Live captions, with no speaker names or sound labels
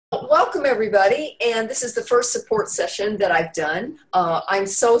Welcome everybody, and this is the first support session that I've done. I'm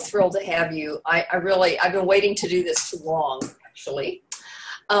so thrilled to have you. I've been waiting to do this too long, actually.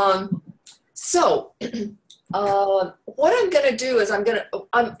 What I'm going to do is I'm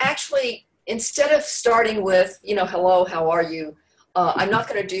actually, instead of starting with, hello, how are you? I'm not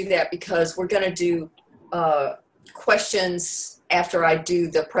going to do that because we're going to do questions after I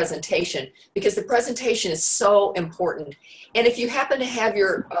do the presentation, because the presentation is so important. And if you happen to have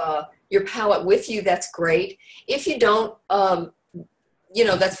your palette with you, that's great. If you don't,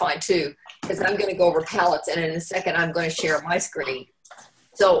 that's fine too, because I'm going to go over palettes, and in a second I'm going to share my screen.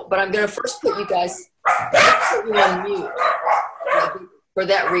 But I'm going to first put you guys on mute for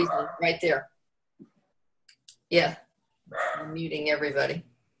that reason right there. Yeah, I'm muting everybody.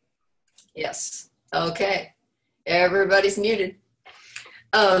 Yes. Okay. Everybody's muted.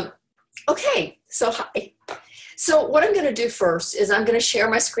 Okay, so hi. So what I'm going to do first is I'm going to share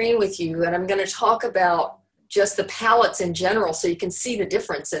my screen with you, and I'm going to talk about just the palettes in general so you can see the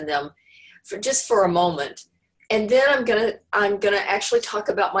difference in them for a moment. And then I'm going to actually talk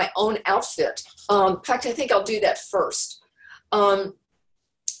about my own outfit. In fact, I think I'll do that first.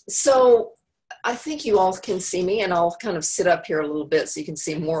 So I think you all can see me, and I'll kind of sit up here a little bit so you can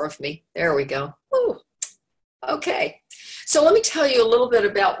see more of me. There we go. Ooh. Okay. So let me tell you a little bit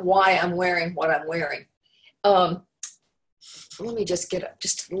about why I'm wearing what I'm wearing. Let me just get up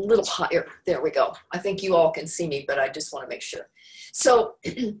just a little higher. There we go. I think you all can see me, but I just want to make sure. So,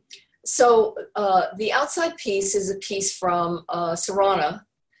 the outside piece is a piece from Sarana,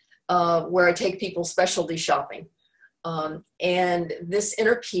 where I take people specialty shopping. And this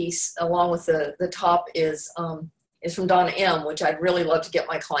inner piece, along with the top, is from Donna M., which I'd really love to get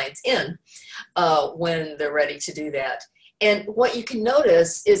my clients in when they're ready to do that. And what you can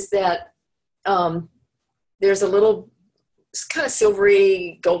notice is that there's a little kind of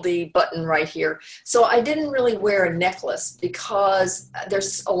silvery, goldy button right here. So I didn't really wear a necklace because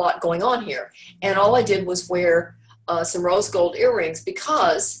there's a lot going on here. And all I did was wear some rose gold earrings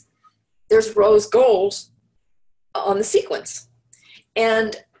because there's rose gold on the sequins.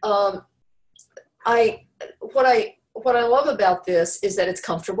 And what I love about this is that it's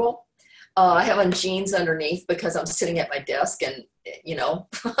comfortable. I have on jeans underneath because I'm sitting at my desk, and I'm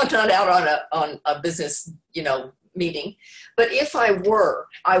not out on a business meeting. But if I were,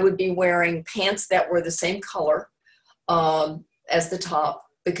 I would be wearing pants that were the same color as the top,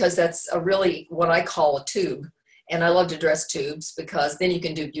 because that's really what I call a tube. And I love to dress tubes because then you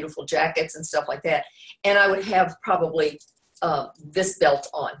can do beautiful jackets and stuff like that. And I would have probably this belt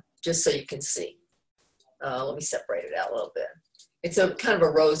on, just so you can see. Let me separate it out a little bit. It's a kind of a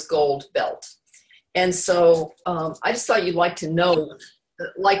rose gold belt. And so I just thought you'd like to know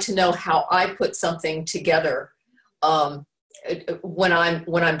how I put something together when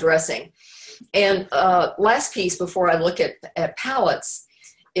I'm dressing. And last piece before I look at palettes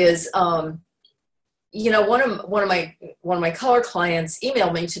is one of my color clients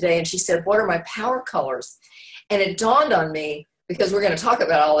emailed me today, and she said, "What are my power colors?" And it dawned on me, because we're going to talk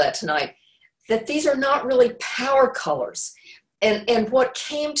about all that tonight, that these are not really power colors. And what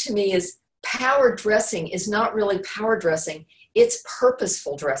came to me is power dressing is not really power dressing, it's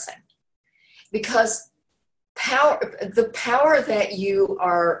purposeful dressing. Because the power that you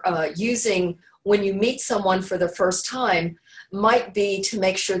are using when you meet someone for the first time might be to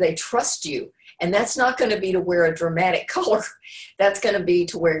make sure they trust you. And that's not going to be to wear a dramatic color. That's going to be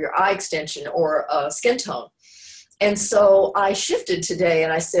to wear your eye extension or skin tone. And so I shifted today,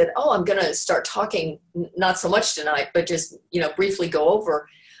 and I said, I'm going to start talking, not so much tonight, but just, briefly go over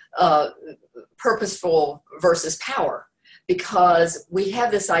purposeful versus power, because we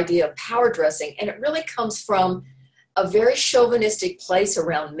have this idea of power dressing, and it really comes from a very chauvinistic place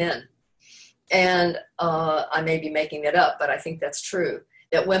around men. And I may be making that up, but I think that's true,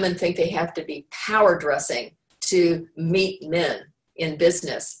 that women think they have to be power dressing to meet men in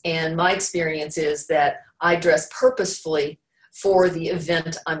business. And my experience is that I dress purposefully for the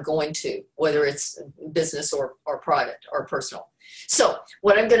event I'm going to, whether it's business or private or personal. So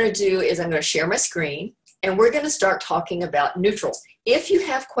what I'm going to do is I'm going to share my screen, and we're going to start talking about neutrals. If you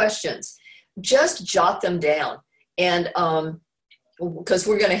have questions, just jot them down, and because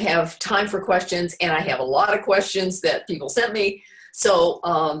we're going to have time for questions, and I have a lot of questions that people sent me. So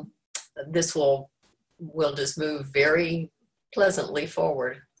this will just move very pleasantly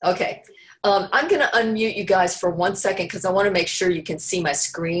forward. Okay. I'm going to unmute you guys for 1 second because I want to make sure you can see my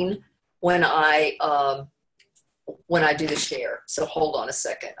screen when I do the share. So hold on a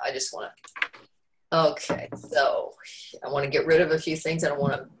second. I just want to, okay. So I want to get rid of a few things. I don't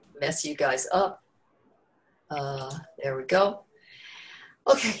want to mess you guys up. There we go.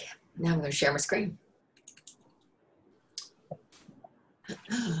 Okay. Now I'm going to share my screen.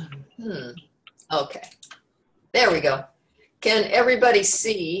 Okay, there we go. Can everybody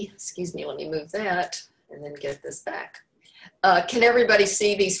see, excuse me, let me move that and then get this back. Can everybody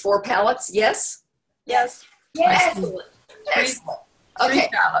see these 4 palettes? Yes? Yes. Yes. Excellent. Okay. 3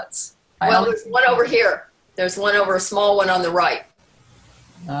 palettes. Well, there's one over here. There's one over, a small one on the right.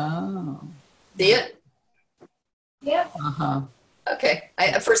 Oh. See it? Yeah. Uh-huh. Okay.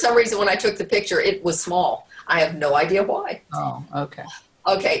 For some reason, when I took the picture, it was small. I have no idea why. Oh, okay.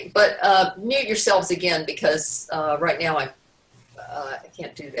 Okay, but mute yourselves again because right now I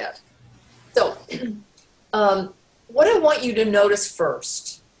can't do that. So what I want you to notice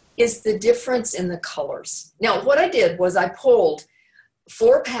first is the difference in the colors. Now, what I did was I pulled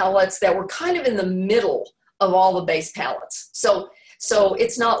 4 palettes that were kind of in the middle of all the base palettes. So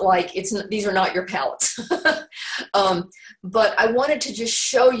it's not like these are not your palettes. But I wanted to just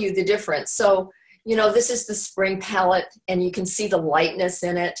show you the difference. So, you know, this is the spring palette, and you can see the lightness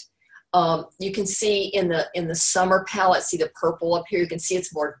in it. You can see in the summer palette, see the purple up here. You can see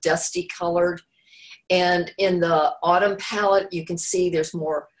it's more dusty colored. And in the autumn palette, you can see there's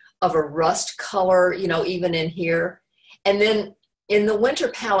more of a rust color, you know, even in here. And then in the winter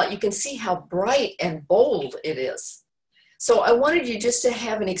palette, you can see how bright and bold it is. So I wanted you just to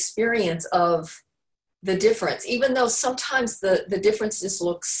have an experience of the difference, even though sometimes the differences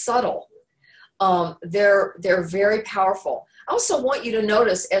look subtle. They're very powerful. I also want you to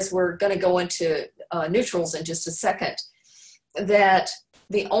notice, as we're going to go into neutrals in just a second, that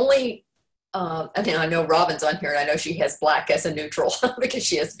the only, and I know Robin's on here, and I know she has black as a neutral because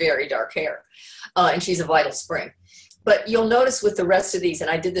she has very dark hair, and she's a vital spring. But you'll notice with the rest of these, and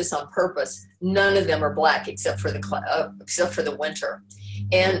I did this on purpose, none of them are black except for the winter.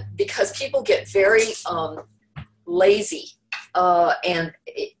 And because people get very lazy, and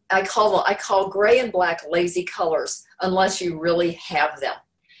I call gray and black lazy colors unless you really have them.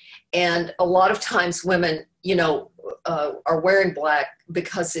 And a lot of times women, you know, are wearing black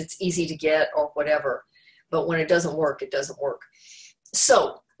because it's easy to get or whatever. But when it doesn't work, it doesn't work.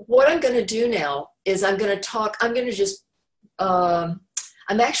 So what I'm going to do now is I'm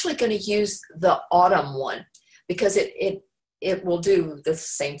actually going to use the autumn one because it will do the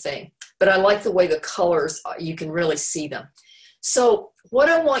same thing. But I like the way the colors, you can really see them. So what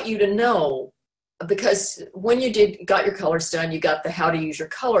I want you to know, because when you got your colors done, you got the how to use your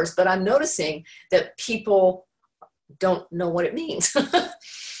colors, but I'm noticing that people don't know what it means.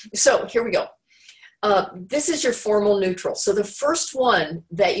 So here we go. This is your formal neutral. So the first one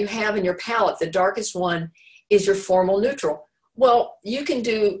that you have in your palette, the darkest one, is your formal neutral. Well, you can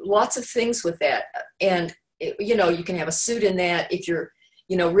do lots of things with that. And, you know, you can have a suit in that if you're,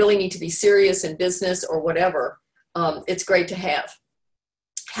 you know, really need to be serious in business or whatever. It's great to have.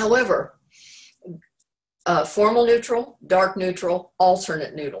 However, formal neutral, dark neutral,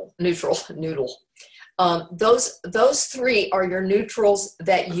 alternate neutral. Those 3 are your neutrals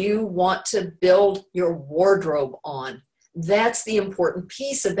that you want to build your wardrobe on. That's the important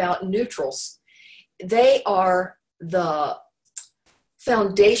piece about neutrals. They are the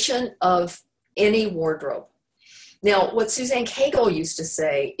foundation of any wardrobe. Now, what Suzanne Cagle used to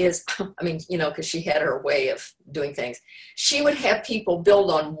say is, I mean, you know, because she had her way of doing things, she would have people build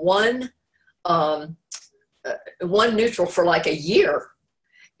on one neutral for like a year.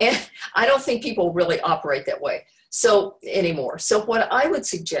 And I don't think people really operate that way anymore. So what I would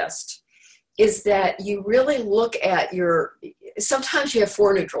suggest is that you really look at sometimes you have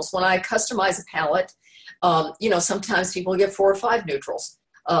 4 neutrals. When I customize a palette, you know, sometimes people get 4 or 5 neutrals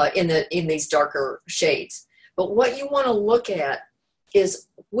in these darker shades. But what you want to look at is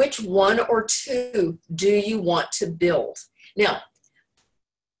which 1 or 2 do you want to build. Now,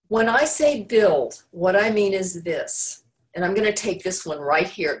 when I say build, what I mean is this, and I'm going to take this one right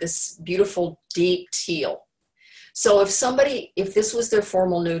here, this beautiful deep teal. So if this was their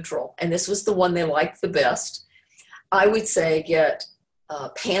formal neutral and this was the one they liked the best, I would say get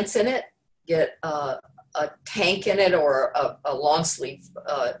pants in it, get a tank in it, or a long sleeve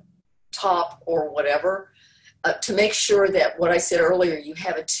top or whatever, to make sure that what I said earlier, you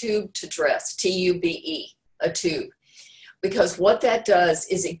have a tube to dress, T-U-B-E, a tube. Because what that does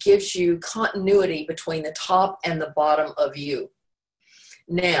is it gives you continuity between the top and the bottom of you.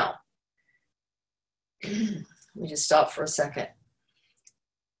 Now, let me just stop for a second.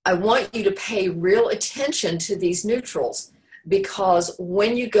 I want you to pay real attention to these neutrals, because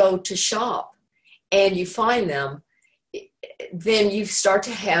when you go to shop and you find them, then you start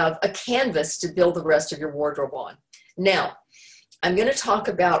to have a canvas to build the rest of your wardrobe on. Now, I'm going to talk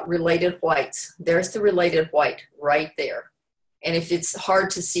about related whites. There's the related white right there. And if it's hard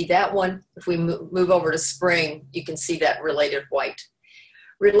to see that one, if we move over to spring, you can see that related white.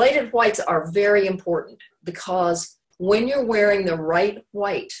 Related whites are very important because when you're wearing the right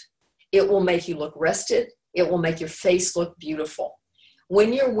white, it will make you look rested. It will make your face look beautiful.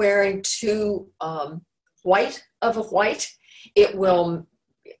 When you're wearing too white of a white, it will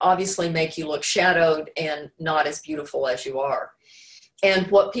obviously make you look shadowed and not as beautiful as you are. And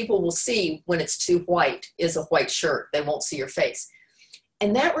what people will see when it's too white is a white shirt. They won't see your face.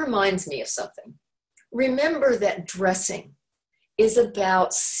 And that reminds me of something. Remember that dressing is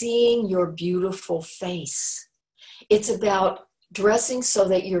about seeing your beautiful face. It's about dressing so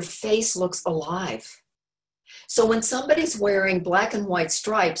that your face looks alive. So when somebody's wearing black and white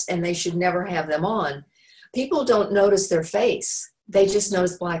stripes and they should never have them on, people don't notice their face. They just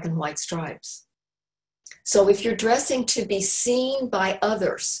notice black and white stripes. So if you're dressing to be seen by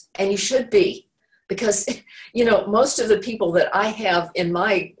others, and you should be, because, you know, most of the people that I have in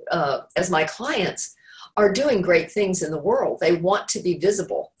my, as my clients are doing great things in the world. They want to be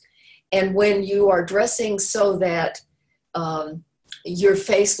visible. And when you are dressing so that your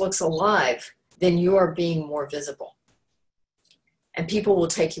face looks alive, then you are being more visible. And people will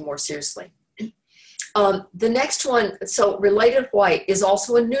take you more seriously. The next one, so related white is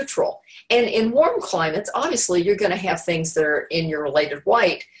also a neutral. And in warm climates, obviously, you're going to have things that are in your related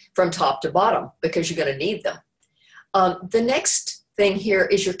white from top to bottom because you're going to need them. The next thing here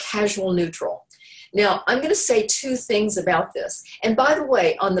is your casual neutral. Now, I'm going to say two things about this. And by the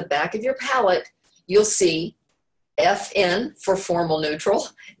way, on the back of your palette, you'll see FN for formal neutral,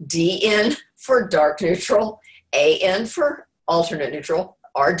 DN for dark neutral, AN for alternate neutral,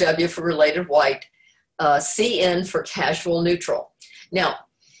 RW for related white, CN for casual neutral. Now,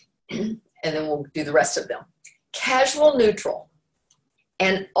 and then we'll do the rest of them. Casual neutral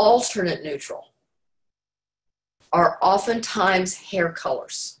and alternate neutral are oftentimes hair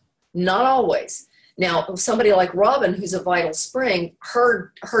colors. Not always. Now, somebody like Robin, who's a vital spring,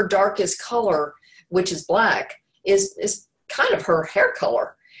 her darkest color, which is black, is kind of her hair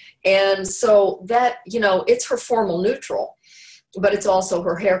color. And so that, you know, it's her formal neutral, but it's also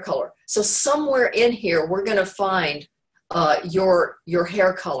her hair color. So somewhere in here, we're going to find your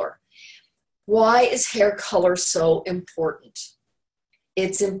hair color. Why is hair color so important?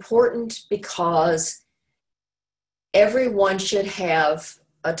 It's important because everyone should have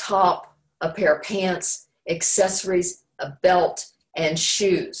a top, a pair of pants, accessories, a belt, and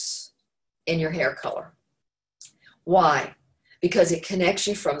shoes in your hair color. Why? Because it connects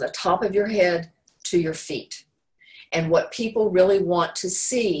you from the top of your head to your feet. And what people really want to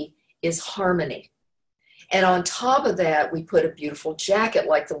see is harmony. And on top of that, we put a beautiful jacket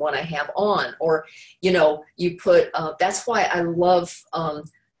like the one I have on. Or, you know, you put, that's why I love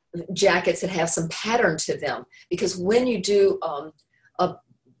jackets that have some pattern to them. Because when you do a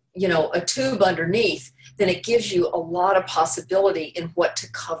tube underneath, then it gives you a lot of possibility in what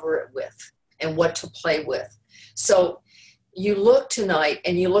to cover it with and what to play with. So you look tonight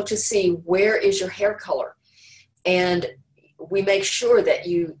and you look to see where is your hair color. And we make sure that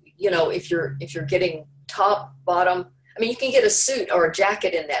you know, if you're getting top, bottom, I mean, you can get a suit or a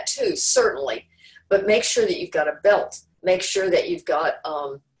jacket in that too, certainly, but make sure that you've got a belt. Make sure that you've got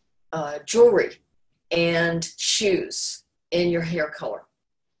jewelry and shoes in your hair color.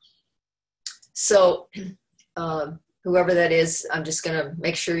 So whoever that is, I'm just going to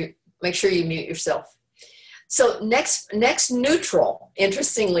make sure you mute yourself. So next neutral,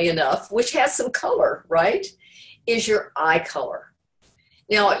 interestingly enough, which has some color, right, is your eye color.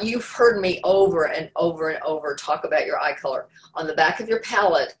 Now, you've heard me over and over and over talk about your eye color. On the back of your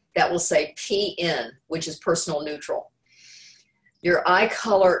palette, that will say PN, which is personal neutral. Your eye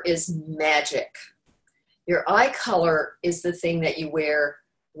color is magic. Your eye color is the thing that you wear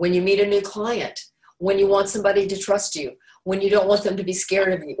when you meet a new client, when you want somebody to trust you, when you don't want them to be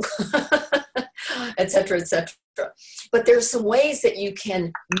scared of you, et cetera, et cetera. But there's some ways that you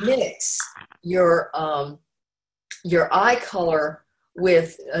can mix your eye color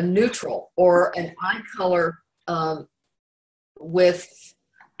with a neutral, or an eye color with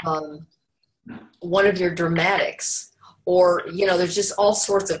one of your dramatics, or, you know, there's just all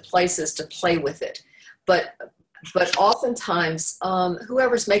sorts of places to play with it. But oftentimes,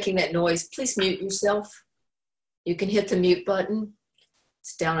 whoever's making that noise, please mute yourself. You can hit the mute button.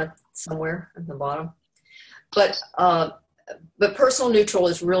 It's down somewhere at the bottom. But personal neutral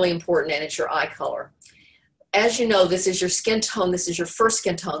is really important, and it's your eye color. As you know, this is your skin tone. This is your first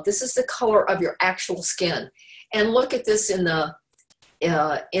skin tone. This is the color of your actual skin. And look at this in the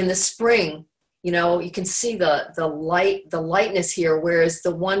spring. You know, you can see the lightness here, whereas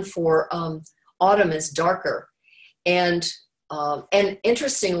the one for autumn is darker. And And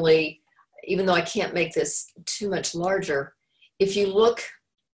interestingly, even though I can't make this too much larger, if you look,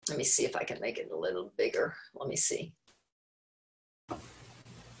 let me see if I can make it a little bigger. Let me see.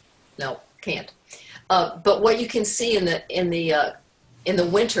 No, can't. But what you can see in the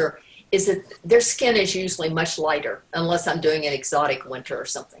winter is that their skin is usually much lighter, unless I'm doing an exotic winter or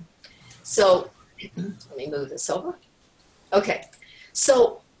something. So let me move this over. Okay,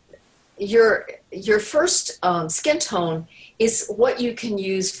 so your first skin tone is what you can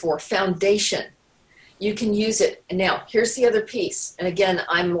use for foundation. You can use it. Now, here's the other piece. And again,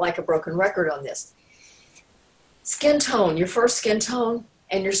 I'm like a broken record on this. Skin tone, your first skin tone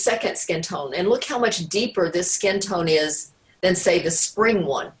and your second skin tone. And look how much deeper this skin tone is than, say, the spring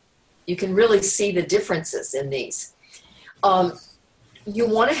one. You can really see the differences in these. You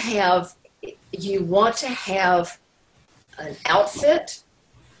want to have an outfit,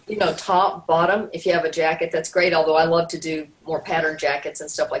 you know, top, bottom. If you have a jacket, that's great, although I love to do more pattern jackets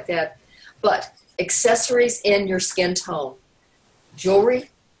and stuff like that. But accessories in your skin tone: jewelry,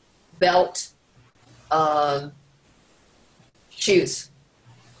 belt, shoes.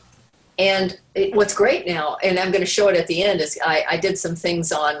 And what's great now, and I'm going to show it at the end, is I did some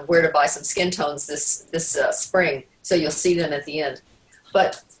things on where to buy some skin tones this spring, so you'll see them at the end.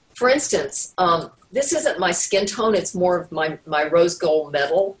 But for instance, this isn't my skin tone, it's more of my rose gold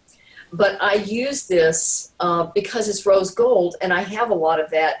metal. But I use this because it's rose gold, and I have a lot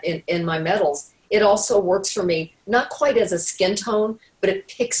of that in my metals. It also works for me, not quite as a skin tone, but it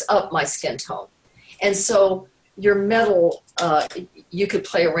picks up my skin tone. And so your metal, you could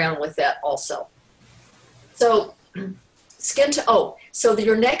play around with that also. So so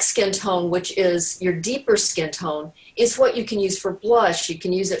your next skin tone, which is your deeper skin tone, is what you can use for blush. You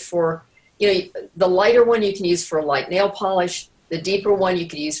can use it for, you know, the lighter one you can use for light nail polish. The deeper one you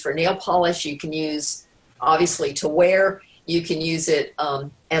can use for nail polish. You can use, obviously, to wear. You can use it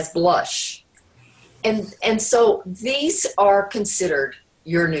as blush. And so these are considered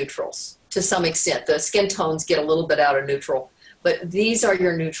your neutrals to some extent. The skin tones get a little bit out of neutral, but these are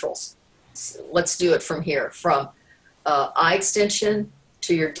your neutrals. So let's do it from here, from eye extension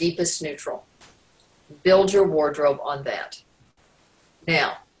to your deepest neutral. Build your wardrobe on that.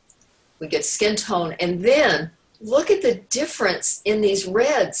 Now, we get skin tone, and then look at the difference in these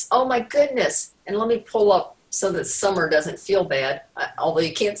reds. Oh my goodness. And let me pull up so that summer doesn't feel bad. Although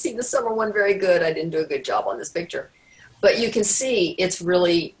you can't see the summer one very good. I didn't do a good job on this picture. But you can see it's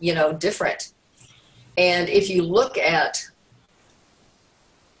really, you know, different. And if you look at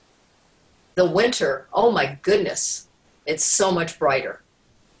the winter, oh my goodness, it's so much brighter.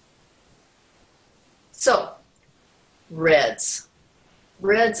 So, reds.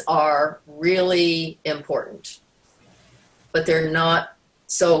 Reds are really important, but they're not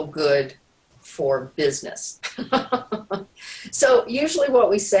so good for business. So usually what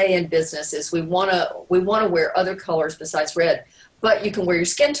we say in business is we want to wear other colors besides red, but you can wear your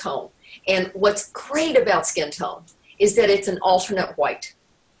skin tone. And what's great about skin tone is that it's an alternate white.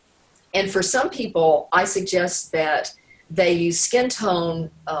 And for some people, I suggest that they use skin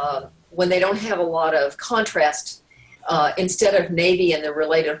tone when they don't have a lot of contrast. Instead of navy and the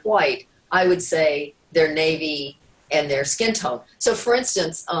related white, I would say their navy and their skin tone. So for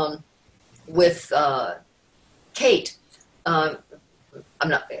instance, with Kate,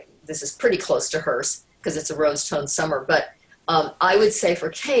 this is pretty close to hers because it's a rose tone summer, but I would say for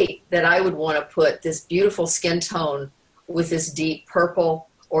Kate that I would want to put this beautiful skin tone with this deep purple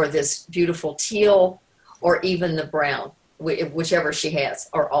or this beautiful teal or even the brown, whichever she has,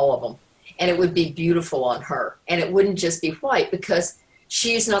 or all of them. And it would be beautiful on her. And it wouldn't just be white because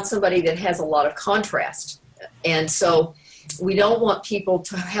she's not somebody that has a lot of contrast. And so we don't want people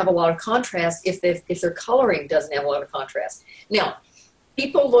to have a lot of contrast if their coloring doesn't have a lot of contrast. Now,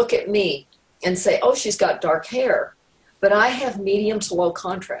 people look at me and say, oh, she's got dark hair, but I have medium to low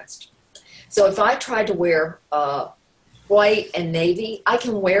contrast. So if I tried to wear white and navy, I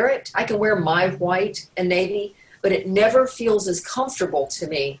can wear it. I can wear my white and navy, but it never feels as comfortable to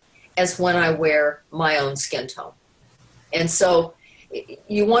me as when I wear my own skin tone. And so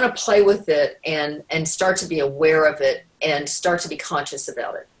you want to play with it and start to be aware of it and start to be conscious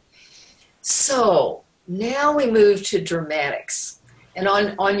about it. So now we move to dramatics. And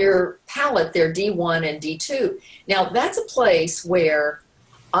on your palette, they're D1 and D2. Now that's a place where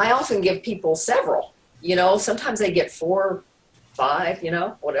I often give people several, you know, sometimes they get 4, 5, you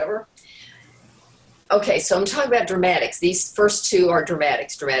know, whatever. Okay, so I'm talking about dramatics. These first two are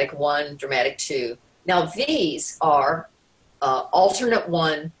dramatics, dramatic 1, dramatic 2. Now these are alternate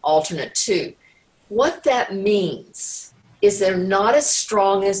 1, alternate 2. What that means is they're not as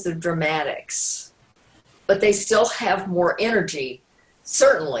strong as the dramatics, but they still have more energy,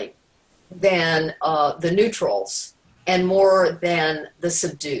 certainly, than the neutrals, and more than the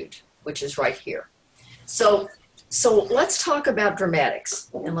subdued, which is right here. So let's talk about dramatics,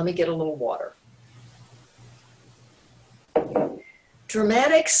 and let me get a little water.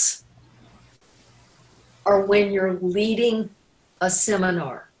 Dramatics are when you're leading a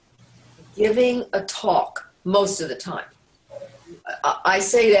seminar, giving a talk most of the time. I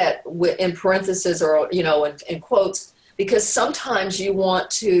say that in parentheses or, you know, in quotes, because sometimes you want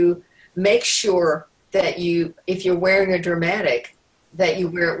to make sure that if you're wearing a dramatic, that you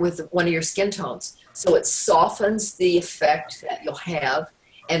wear it with one of your skin tones. So it softens the effect that you'll have,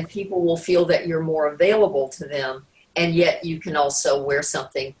 and people will feel that you're more available to them, and yet you can also wear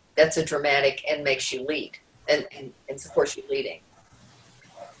something that's a dramatic and makes you lead and supports you leading.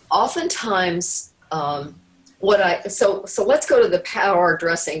 Oftentimes, so let's go to the power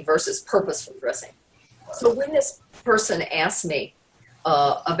dressing versus purposeful dressing. So when this person asked me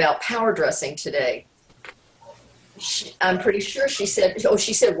about power dressing today, I'm pretty sure she said,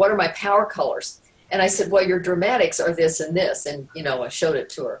 what are my power colors? And I said, well, your dramatics are this and this. And, you know, I showed it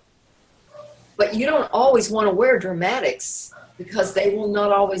to her. But you don't always want to wear dramatics because they will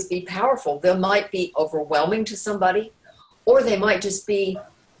not always be powerful. They might be overwhelming to somebody, or they might just be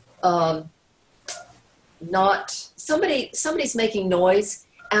somebody's making noise.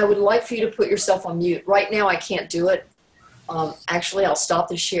 I would like for you to put yourself on mute. Right now, I can't do it. Actually, I'll stop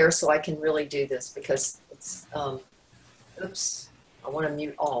the share so I can really do this because it's, oops, I want to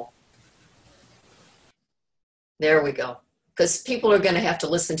mute all. There we go. Because people are going to have to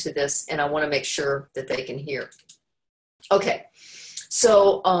listen to this, and I want to make sure that they can hear. Okay,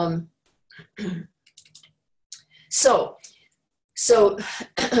 so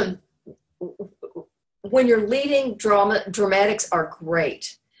when you're leading dramatics are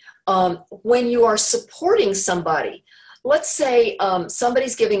great. When you are supporting somebody, let's say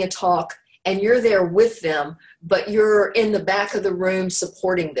somebody's giving a talk and you're there with them, but you're in the back of the room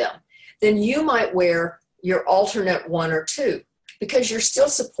supporting them, then you might wear your alternate one or two because you're still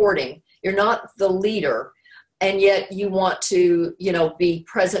supporting. You're not the leader, and yet you want to, you know, be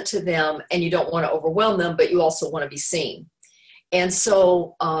present to them, and you don't want to overwhelm them, but you also want to be seen. And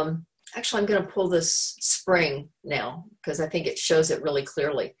so actually, I'm going to pull this spring now because I think it shows it really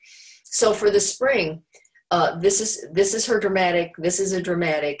clearly. So for the spring, this is her dramatic. This is a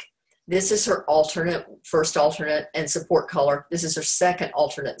dramatic. This is her first alternate and support color. This is her second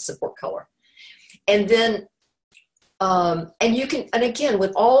alternate and support color. And then, and you can, and again,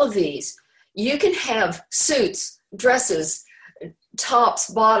 with all of these, you can have suits, dresses, tops,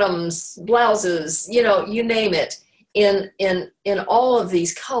 bottoms, blouses, you know, you name it, in all of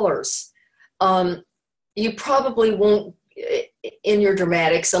these colors. You probably won't, in your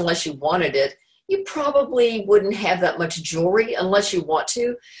dramatics, unless you wanted it, you probably wouldn't have that much jewelry unless you want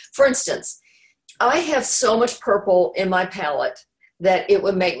to. For instance, I have so much purple in my palette that it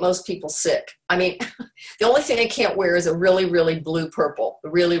would make most people sick. I mean, the only thing I can't wear is a really, really blue purple, a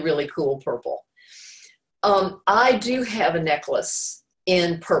really, really cool purple. I do have a necklace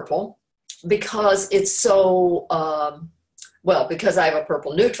in purple because it's so, well, because I have a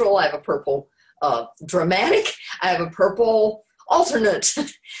purple neutral, I have a purple dramatic, I have a purple alternate.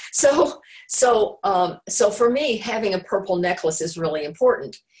 So for me, having a purple necklace is really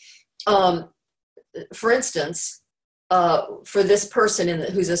important. For instance, for this person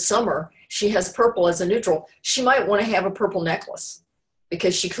who's a summer, she has purple as a neutral. She might want to have a purple necklace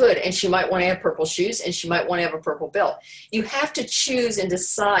because she could, and she might want to have purple shoes, and she might want to have a purple belt. You have to choose and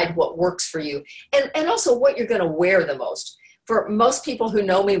decide what works for you, and also what you're going to wear the most. For most people who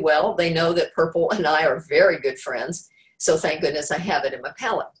know me well, they know that purple and I are very good friends, so thank goodness I have it in my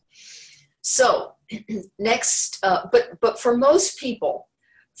palette. So next, but for most people,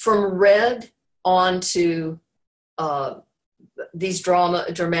 from red on to these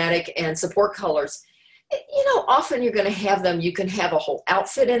dramatic and support colors, you know, often you're going to have them. You can have a whole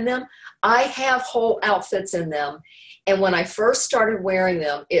outfit in them. I have whole outfits in them. And when I first started wearing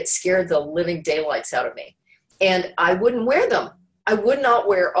them, it scared the living daylights out of me. And I wouldn't wear them. I would not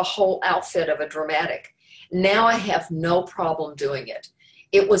wear a whole outfit of a dramatic. Now I have no problem doing it.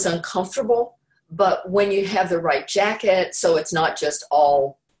 It was uncomfortable, but when you have the right jacket, so it's not just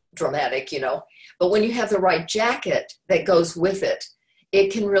all dramatic, you know, but when you have the right jacket that goes with it,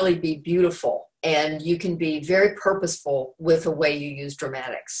 it can really be beautiful, and you can be very purposeful with the way you use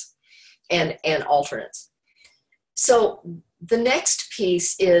dramatics and alternates. So the next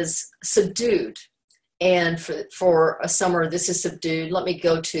piece is subdued, and for a summer, this is subdued. Let me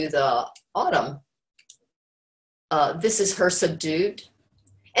go to the autumn. This is her subdued,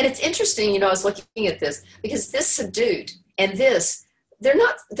 And it's interesting, you know, I was looking at this because this subdued and this, they're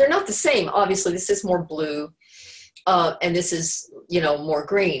not the same. Obviously, this is more blue, and this is, you know, more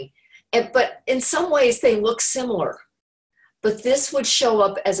green. But in some ways they look similar. But this would show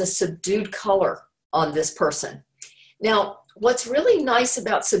up as a subdued color on this person. Now, what's really nice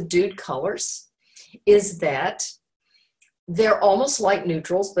about subdued colors is that they're almost like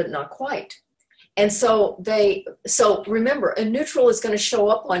neutrals, but not quite. And so remember, a neutral is going to show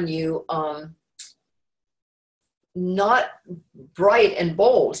up on you not bright and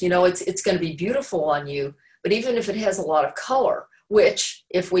bold. You know, it's going to be beautiful on you, but even if it has a lot of color, which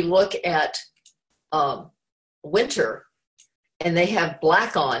if we look at winter and they have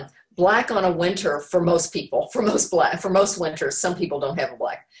black on a winter for most people, for most winters, some people don't have a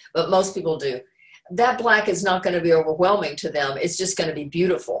black, but most people do. That black is not going to be overwhelming to them. It's just going to be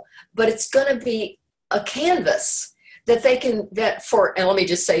beautiful, but it's going to be a canvas that they can, and let me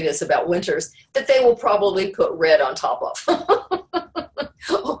just say this about winters, that they will probably put red on top of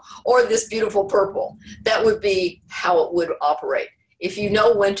or this beautiful purple. That would be how it would operate. If you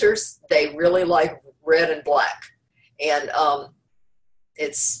know winters, they really like red and black, and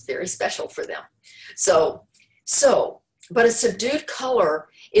it's very special for them. But a subdued color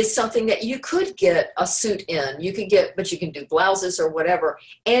is something that you could get a suit in. But you can do blouses or whatever,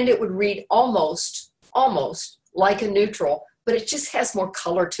 and it would read almost like a neutral, but it just has more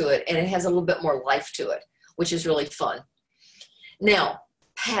color to it, and it has a little bit more life to it, which is really fun. Now,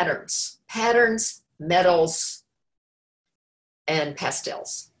 patterns, metals, and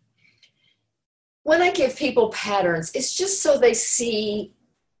pastels. When I give people patterns, it's just so they see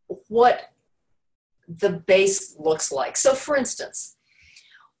what the base looks like. So for instance,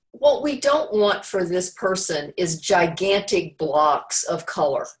 what we don't want for this person is gigantic blocks of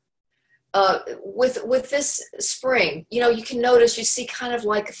color. With this spring, you know, you can notice, you see kind of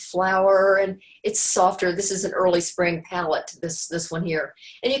like a flower, and it's softer. This is an early spring palette, this one here.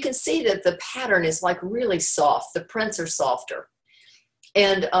 And you can see that the pattern is like really soft. The prints are softer.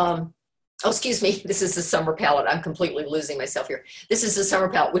 And, oh, excuse me, this is the summer palette. I'm completely losing myself here. This is the summer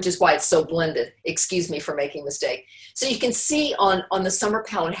palette, which is why it's so blended. Excuse me for making a mistake. So you can see on the summer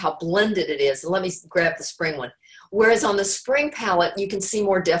palette how blended it is. And let me grab the spring one. Whereas on the spring palette, you can see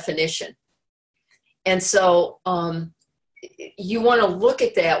more definition. And so you want to look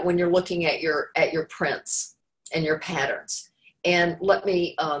at that when you're looking at your prints and your patterns. And let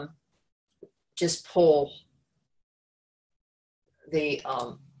me just pull the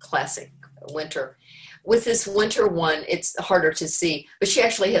classic winter. With this winter one, it's harder to see, but she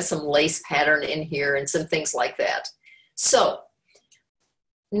actually has some lace pattern in here and some things like that. So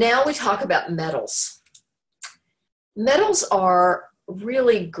now we talk about metals. Metals are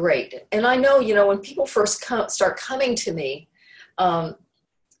really great. And I know, you know, when people first start coming to me, they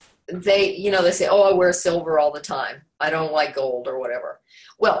say, oh, I wear silver all the time. I don't like gold or whatever.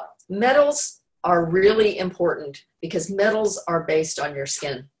 Well, metals are really important because metals are based on your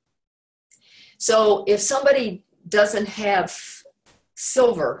skin. So if somebody doesn't have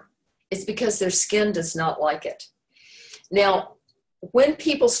silver, it's because their skin does not like it. Now, when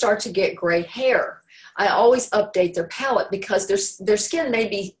people start to get gray hair, I always update their palette because their skin may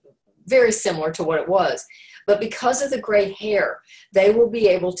be very similar to what it was. But because of the gray hair, they will be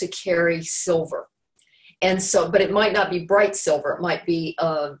able to carry silver. And so, but it might not be bright silver. It might be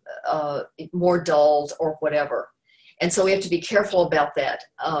more dulled or whatever. And so we have to be careful about that.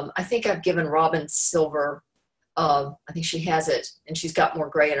 I think I've given Robin silver. I think she has it, and she's got more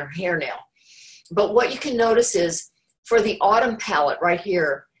gray in her hair now. But what you can notice is for the autumn palette right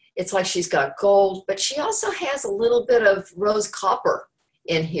here, it's like she's got gold, but she also has a little bit of rose copper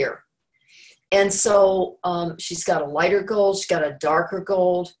in here. And so she's got a lighter gold, she's got a darker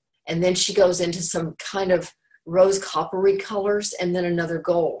gold, and then she goes into some kind of rose coppery colors and then another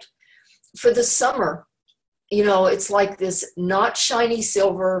gold. For the summer, you know, it's like this not shiny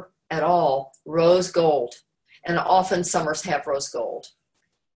silver at all, rose gold. And often summers have rose gold.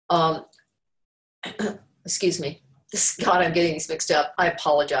 Excuse me. God, I'm getting these mixed up. I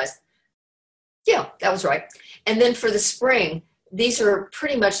apologize. Yeah, that was right. And then for the spring, these are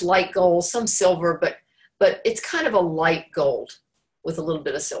pretty much light gold, some silver, but it's kind of a light gold with a little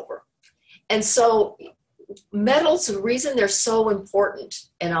bit of silver. And so metals, the reason they're so important,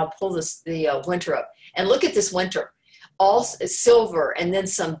 and I'll pull the winter up, and look at this winter, all silver and then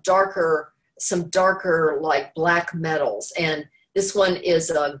some darker like black metals. And this one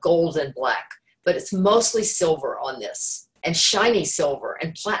is gold and black, but it's mostly silver on this, and shiny silver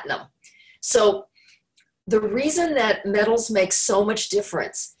and platinum. So the reason that metals make so much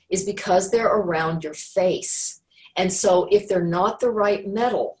difference is because they're around your face. And so if they're not the right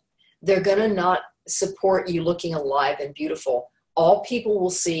metal, they're going to not support you looking alive and beautiful. All people will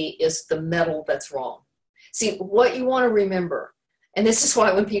see is the metal that's wrong. See, what you want to remember, and this is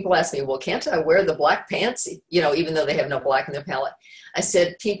why when people ask me, well, can't I wear the black pants, even though they have no black in their palette? I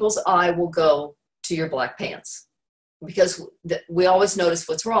said, people's eye will go to your black pants because we always notice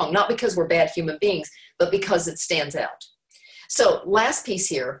what's wrong, not because we're bad human beings, but because it stands out. So last piece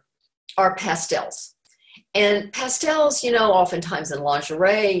here are pastels. And pastels, oftentimes in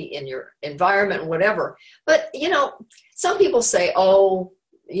lingerie, in your environment, whatever. But, some people say, oh,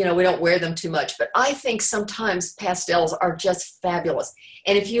 we don't wear them too much. But I think sometimes pastels are just fabulous.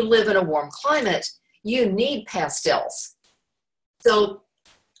 And if you live in a warm climate, you need pastels.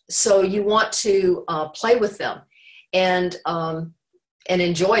 So you want to play with them and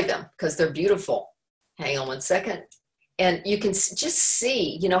enjoy them because they're beautiful. Hang on one second. And you can just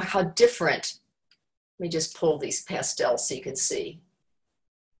see, how different. Let me just pull these pastels so you can see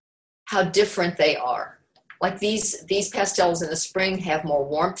how different they are. Like these pastels in the spring have more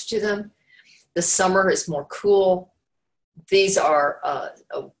warmth to them. The summer is more cool. These are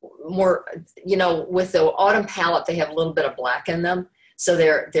more, with the autumn palette, they have a little bit of black in them. So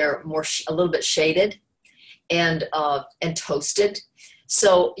they're more a little bit shaded and toasted.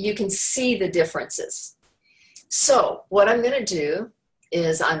 So you can see the differences. So what I'm going to do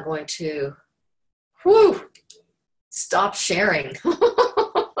is I'm going to stop sharing.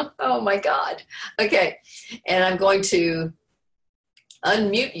 Oh my God. Okay. And I'm going to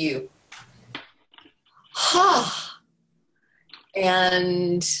unmute you.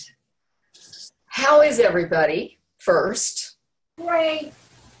 And how is everybody first? Great.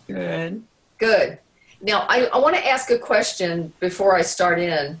 Good. Good. Now, I want to ask a question before I start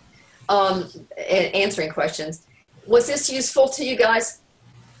answering questions. Was this useful to you guys?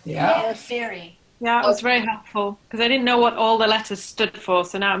 Yeah. Very. Yeah, it was very helpful because I didn't know what all the letters stood for,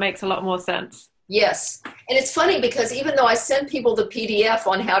 so now it makes a lot more sense. Yes. And it's funny because even though I send people the PDF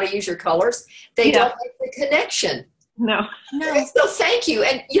on how to use your colors, they don't make the connection. No. So thank you.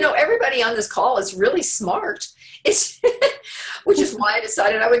 And, everybody on this call is really smart. Which is why I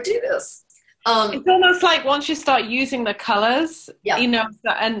decided I would do this. It's almost like once you start using the colors, yeah.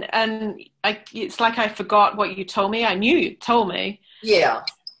 It's like I forgot what you told me. I knew you told me. Yeah.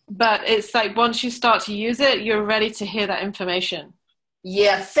 But it's like once you start to use it, you're ready to hear that information.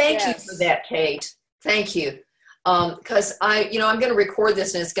 Yeah, thank you for that, Kate. Thank you. Because I'm going to record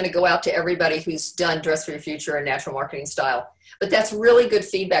this and it's going to go out to everybody who's done Dress for Your Future and Natural Marketing Style. But that's really good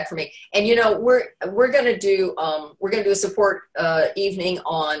feedback for me. And we're going to do a support evening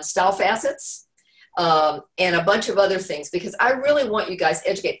on style facets and a bunch of other things because I really want you guys to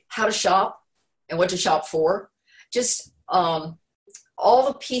educate how to shop and what to shop for. Just all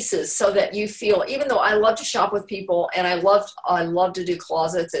the pieces so that you feel, even though I love to shop with people and I love to do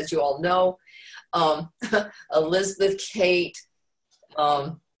closets, as you all know, Elizabeth, Kate,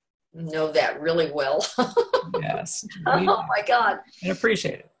 know that really well. Yes. Oh my God. I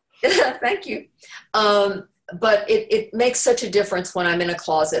appreciate it. Thank you. But it makes such a difference when I'm in a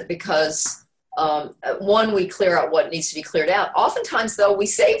closet because one, we clear out what needs to be cleared out. Oftentimes though, we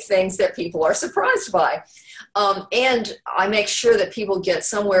save things that people are surprised by. And I make sure that people get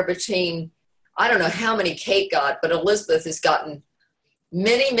somewhere between, I don't know how many Kate got, but Elizabeth has gotten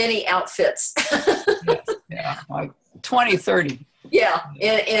many, many outfits. Yes. Yeah, like 20, 30. Yeah,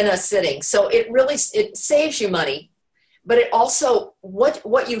 in a sitting. So it saves you money, but it also,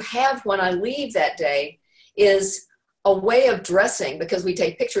 what you have when I leave that day is a way of dressing because we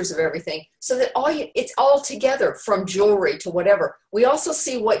take pictures of everything so that it's all together from jewelry to whatever. We also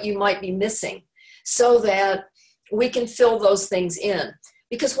see what you might be missing so that we can fill those things in.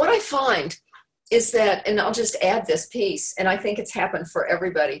 Because what I find is that, and I'll just add this piece, and I think it's happened for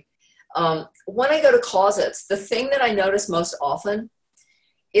everybody. When I go to closets, the thing that I notice most often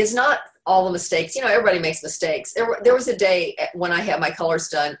is not all the mistakes. Everybody makes mistakes. There was a day when I had my colors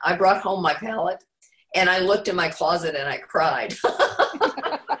done, I brought home my palette and I looked in my closet and I cried.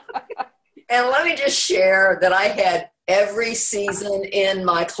 And let me just share that I had every season in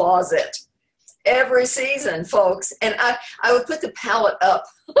my closet. Every season, folks. And I would put the palette up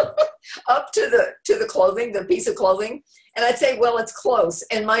to the clothing, the piece of clothing, and I'd say, well, it's close.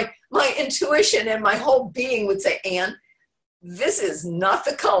 And my intuition and my whole being would say, Anne, this is not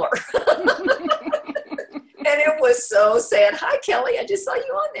the color. And it was so sad. Hi, Kelly. I just saw you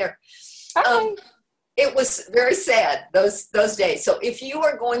on there. Hi. It was very sad those days. So if you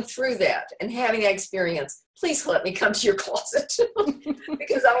are going through that and having that experience, please let me come to your closet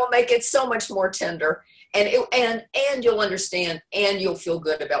because I will make it so much more tender and you'll understand and you'll feel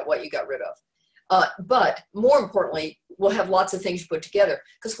good about what you got rid of. But more importantly, we'll have lots of things put together.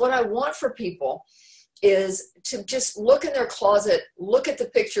 Because what I want for people is to just look in their closet, look at the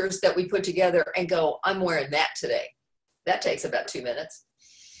pictures that we put together and go, I'm wearing that today. That takes about 2 minutes.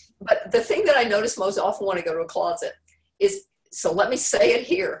 But the thing that I notice most often when I go to a closet is, so let me say it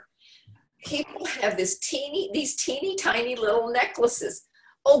here. People have these teeny tiny little necklaces.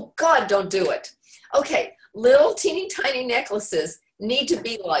 Oh God, don't do it. Okay, little teeny tiny necklaces need to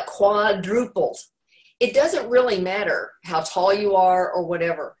be like quadrupled. It doesn't really matter how tall you are or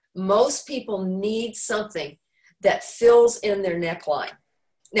whatever. Most people need something that fills in their neckline.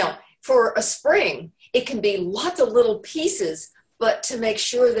 Now, for a spring, it can be lots of little pieces, but to make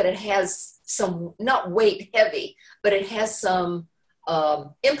sure that it has some, not weight heavy, but it has some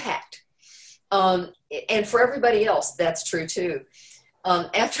impact. And for everybody else, that's true too.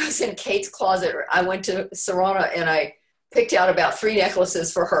 After I was in Kate's closet, I went to Serrana and I picked out about 3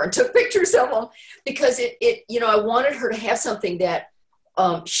 necklaces for her and took pictures of them because I wanted her to have something that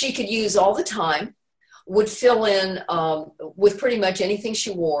she could use all the time, would fill in with pretty much anything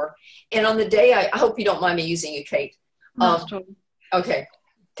she wore. And on the day, I hope you don't mind me using you, Kate. Okay,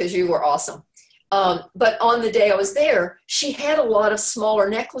 because you were awesome. But on the day I was there, she had a lot of smaller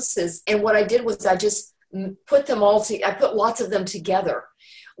necklaces. And what I did was I just put them all I put lots of them together,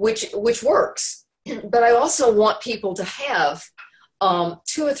 which works. But I also want people to have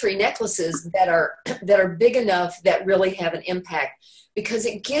 2 or 3 necklaces that are big enough that really have an impact, because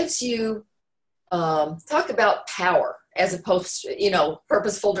it gives you, talk about power as opposed to,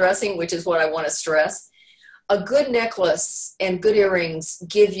 purposeful dressing, which is what I want to stress. A good necklace and good earrings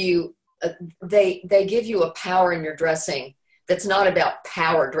give you, they give you a power in your dressing that's not about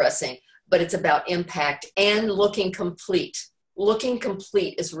power dressing, but it's about impact and looking complete. Looking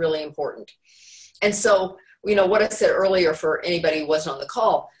complete is really important. And so, what I said earlier for anybody who wasn't on the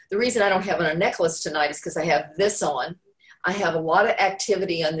call, the reason I don't have on a necklace tonight is because I have this on. I have a lot of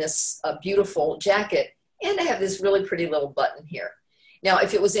activity on this beautiful jacket, and I have this really pretty little button here. Now,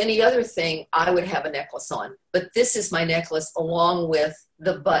 if it was any other thing, I would have a necklace on, but this is my necklace along with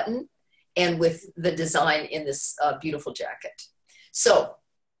the button and with the design in this beautiful jacket. So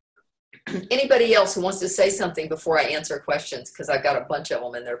anybody else who wants to say something before I answer questions, because I've got a bunch of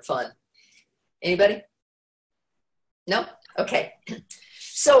them and they're fun. Anybody? No? Okay.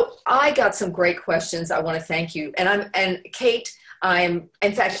 So I got some great questions. I want to thank you. And Kate, in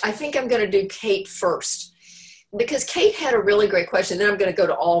fact, I think I'm going to do Kate first, because Kate had a really great question. Then I'm going to go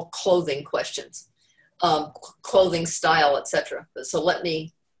to all clothing questions, clothing style, etc. So let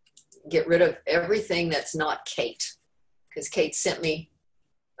me get rid of everything that's not Kate, because Kate sent me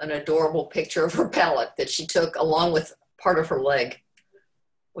an adorable picture of her palette that she took along with part of her leg,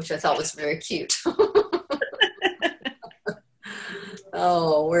 which I thought was very cute.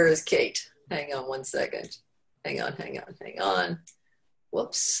 Oh, where is Kate? Hang on one second. Hang on.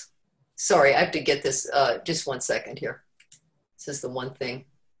 Whoops. Sorry, I have to get this, just 1 second here. This is the one thing.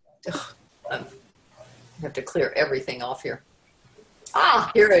 I have to clear everything off here. Ah,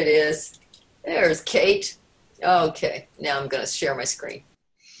 here it is. There's Kate. Okay, now I'm going to share my screen.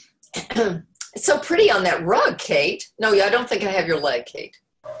 It's so pretty on that rug, Kate. No, I don't think I have your leg, Kate.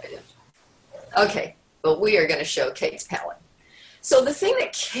 Okay, but we are going to show Kate's palette. So the thing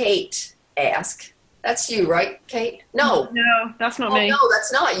that Kate asked, that's you, right, Kate? No. No, that's not me. No,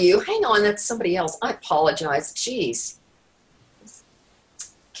 that's not you. Hang on, that's somebody else. I apologize. Jeez.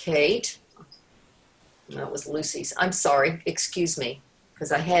 Kate. That was Lucy's. I'm sorry. Excuse me,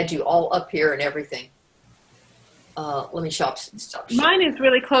 because I had you all up here and everything. Let me stop. Mine is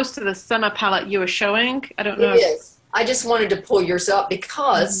really close to the summer palette you were showing. I don't know. It is. I just wanted to pull yours up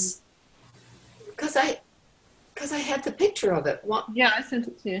because I had the picture of it. What? Yeah, I sent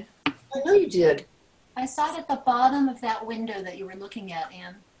it to you. I know you did. I saw it at the bottom of that window that you were looking at,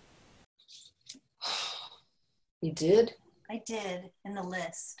 Anne. You did? I did, in the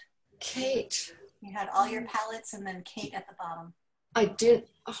list. Kate. You had all your palettes and then Kate at the bottom. I did.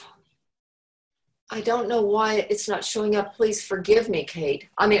 Oh, I don't know why it's not showing up. Please forgive me, Kate.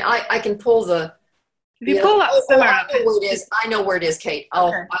 I mean, I can pull the... If you pull that summer up. I know where it is, Kate. Oh,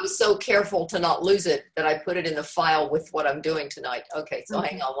 okay. I was so careful to not lose it that I put it in the file with what I'm doing tonight. Okay, so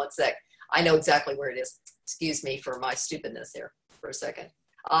hang on one sec. I know exactly where it is. Excuse me for my stupidness here for a second.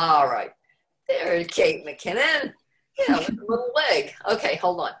 All right. There's Kate McKinnon. Yeah, with a little leg. Okay,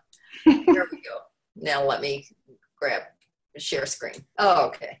 hold on. Here we go. Now let me grab the share screen. Oh,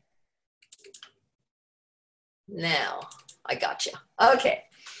 okay. Now I got you. Okay.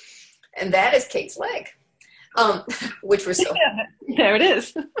 And that is Kate's leg, which was so. Yeah, there it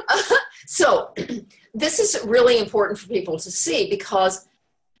is. So this is really important for people to see, because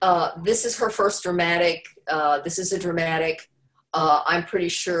This is her first dramatic. This is a dramatic. I'm pretty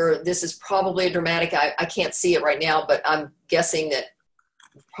sure this is probably a dramatic. I can't see it right now, but I'm guessing that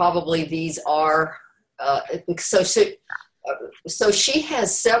probably these are, so she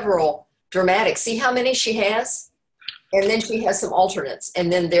has several dramatics. See how many she has? And then she has some alternates.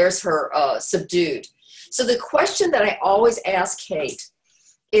 And then there's her subdued. So the question that I always ask Kate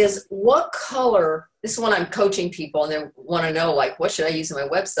is, what color, this is when I'm coaching people and they want to know, like, what should I use on my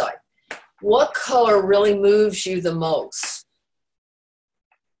website? What color really moves you the most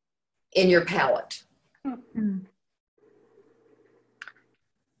in your palette?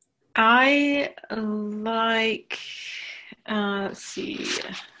 I like, let's see,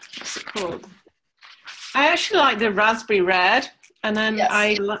 what's it called? I actually like the raspberry red, and then Yes.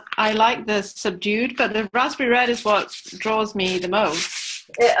 I like the subdued, but the raspberry red is what draws me the most.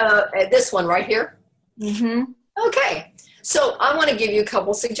 This one right here? Mm-hmm. Okay. So I want to give you a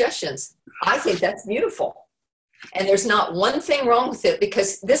couple suggestions. I think that's beautiful. And there's not one thing wrong with it,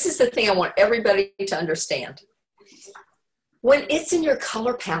 because this is the thing I want everybody to understand. When it's in your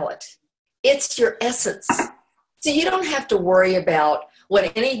color palette, it's your essence. So you don't have to worry about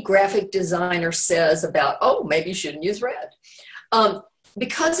what any graphic designer says about, oh, maybe you shouldn't use red.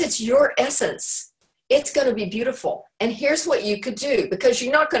 Because it's your essence, it's going to be beautiful. And here's what you could do, because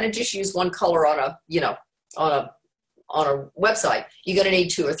you're not going to just use one color on a, on a website. You're going to need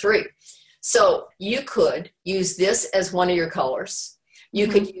 2 or 3. So you could use this as one of your colors. You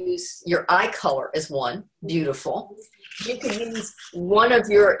could use your eye color as one, beautiful. You could use one of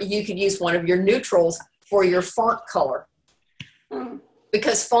your neutrals for your font color.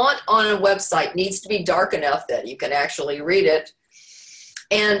 Because font on a website needs to be dark enough that you can actually read it.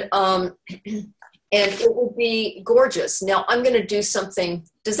 And it will be gorgeous. Now I'm going to do something.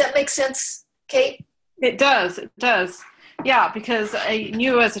 Does that make sense, Kate? It does. Yeah, because I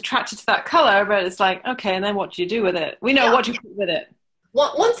knew I was attracted to that color, but it's like, okay, and then what do you do with it? We know what you do with it.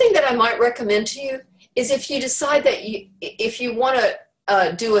 One thing that I might recommend to you is, if you decide that if you want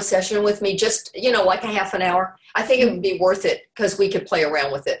to do a session with me, just, like a half an hour, I think it would be worth it, because we could play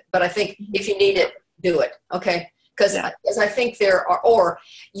around with it. But I think if you need it, do it. Okay. Because I think there are,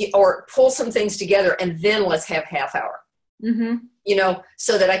 or pull some things together and then let's have half hour,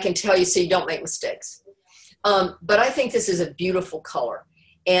 so that I can tell you, so you don't make mistakes. But I think this is a beautiful color.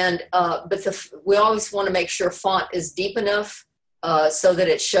 And, but we always want to make sure font is deep enough so that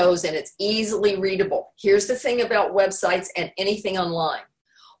it shows and it's easily readable. Here's the thing about websites and anything online.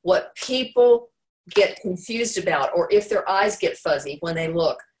 What people get confused about, or if their eyes get fuzzy when they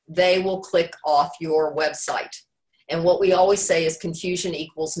look, they will click off your website. And what we always say is confusion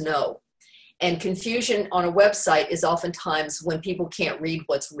equals no. And confusion on a website is oftentimes when people can't read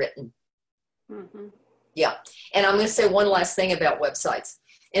what's written. Yeah. And I'm going to say one last thing about websites.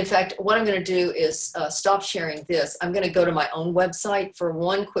 In fact, what I'm going to do is stop sharing this. I'm going to go to my own website for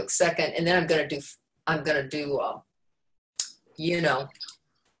one quick second, and then I'm going to do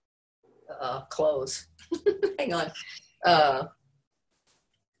close. Hang on.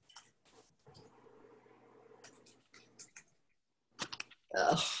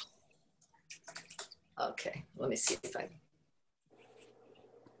 Okay, let me see if I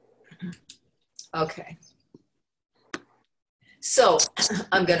can. Okay. So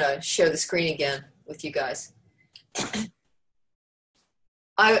I'm going to share the screen again with you guys.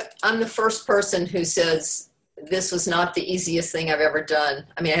 I'm the first person who says this was not the easiest thing I've ever done.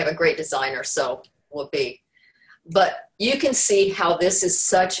 I mean, I have a great designer, so whoopee. But you can see how this is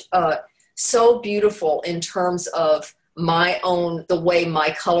so beautiful in terms of the way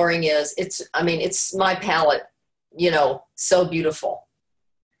my coloring is. It's my palette, so beautiful.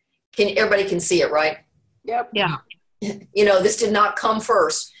 Everybody can see it, right? Yep. Yeah. This did not come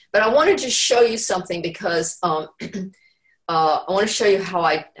first, but I wanted to show you something, because I want to show you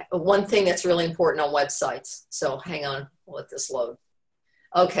one thing that's really important on websites. So hang on, I'll let this load.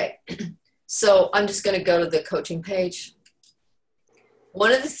 Okay, so I'm just going to go to the coaching page.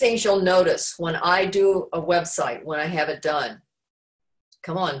 One of the things you'll notice when I do a website, when I have it done,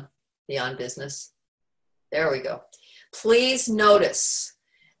 come on, Beyond Business. There we go. Please notice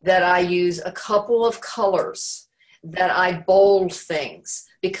that I use a couple of colors, that I bold things,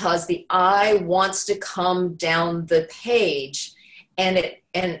 because the eye wants to come down the page,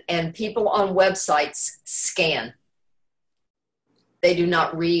 and people on websites scan. They do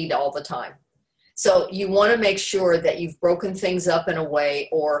not read all the time. So you want to make sure that you've broken things up in a way,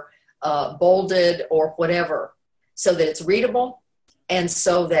 or bolded or whatever, so that it's readable and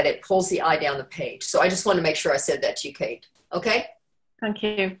so that it pulls the eye down the page. So I just want to make sure I said that to you, Kate. Okay? Thank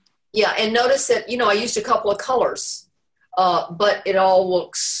you. Yeah, and notice that, I used a couple of colors. but it all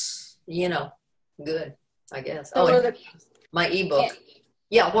looks, good, I guess. So Oh, and my ebook.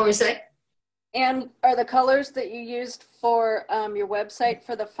 Yeah, what were you saying? And are the colors that you used for your website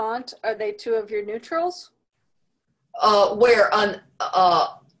for the font, are they two of your neutrals? Where on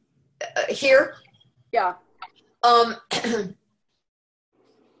here? Yeah.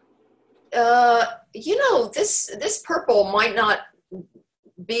 This purple might not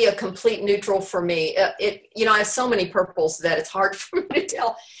be a complete neutral for me. I have so many purples that it's hard for me to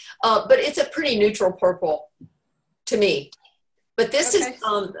tell. But it's a pretty neutral purple to me. But this is,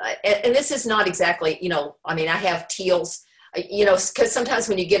 and this is not exactly, I have teals, because sometimes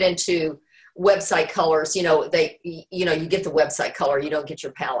when you get into website colors, you get the website color, you don't get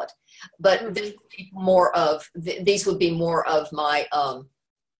your palette. But these would be more of my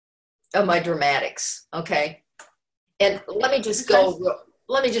dramatics, okay? And let me just go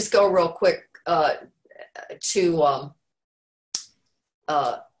real quick to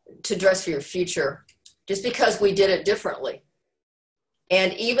Dress for Your Future, just because we did it differently.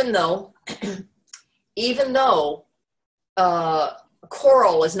 And even though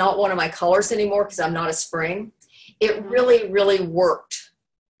coral is not one of my colors anymore because I'm not a spring, it really, really worked.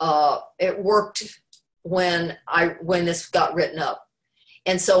 It worked when this got written up.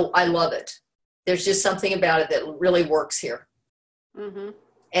 And so I love it. There's just something about it that really works here. Mm-hmm.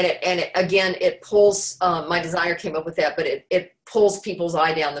 And it pulls, my designer came up with that, but it pulls people's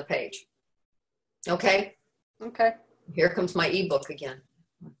eye down the page. Okay? Okay. Here comes my ebook again.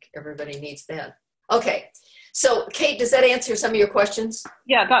 Everybody needs that. Okay. So, Kate, does that answer some of your questions?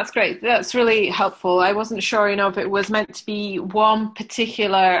 Yeah, that's great. That's really helpful. I wasn't sure, if it was meant to be one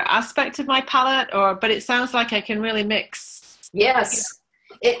particular aspect of my palette, but it sounds like I can really mix. Yes.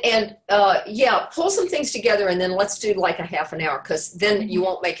 Pull some things together, and then let's do like a half an hour, because then you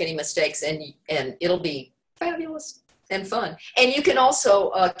won't make any mistakes, and it'll be fabulous and fun. And you can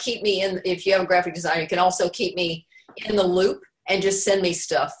also keep me in, if you have a graphic designer, you can also keep me in the loop and just send me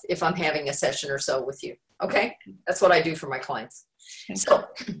stuff if I'm having a session or so with you. Okay? That's what I do for my clients. So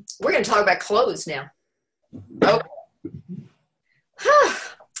we're going to talk about clothes now. Okay.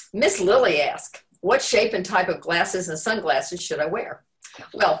 Miss Lily asked, what shape and type of glasses and sunglasses should I wear?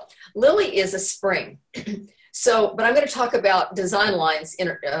 Well, Lily is a spring. But I'm going to talk about design lines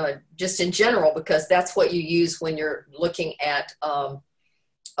just in general, because that's what you use when you're looking at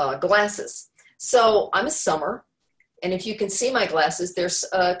glasses. So I'm a summer. And if you can see my glasses, they're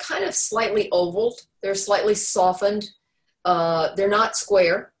kind of slightly oval. They're slightly softened. They're not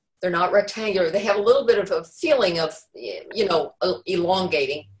square. They're not rectangular. They have a little bit of a feeling of,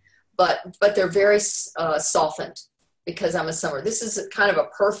 elongating, but they're very softened because I'm a summer. This is kind of a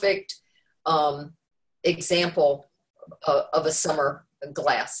perfect example of a summer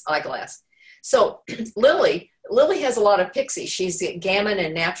eyeglass. So Lily has a lot of pixie. She's gammon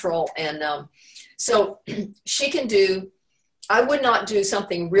and natural, and so she can do, I would not do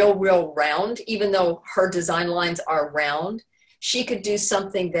something real round, even though her design lines are round. She could do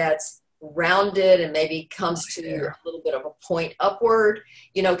something that's rounded and maybe comes to a little bit of a point upward,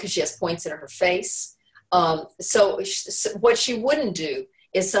 because she has points in her face. So what she wouldn't do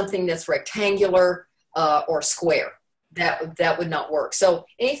is something that's rectangular or square. That would not work. So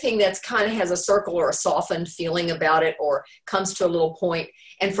anything that's kind of has a circle or a softened feeling about it, or comes to a little point.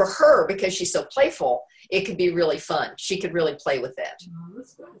 And for her, because she's so playful, it could be really fun. She could really play with that.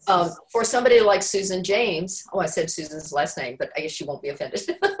 For somebody like Susan James, I said Susan's last name, but I guess she won't be offended.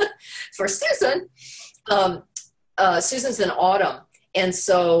 For Susan, Susan's an autumn. And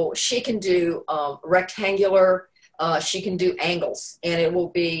so she can do rectangular, she can do angles, and it will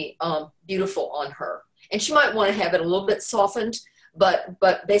be beautiful on her. And she might want to have it a little bit softened, but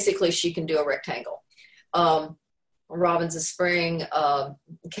basically she can do a rectangle. Robin's a spring,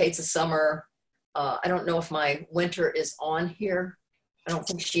 Kate's a summer. I don't know if my winter is on here. I don't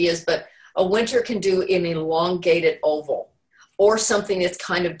think she is, but a winter can do an elongated oval, or something that's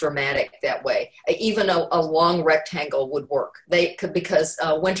kind of dramatic that way. Even a long rectangle would work. Because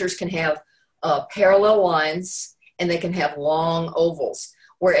winters can have parallel lines, and they can have long ovals,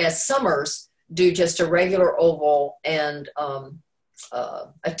 whereas summers do just a regular oval and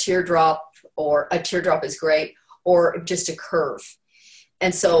a teardrop, or a teardrop is great, or just a curve.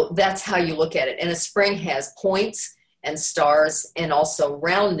 And so that's how you look at it. And a spring has points and stars and also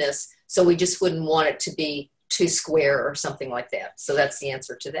roundness, so we just wouldn't want it to be too square or something like that. So that's the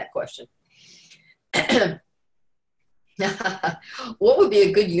answer to that question. What would be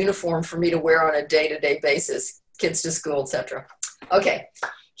a good uniform for me to wear on a day-to-day basis? Kids to school, etc. Okay.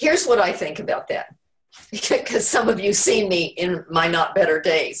 Here's what I think about that, because some of you seen me in my not better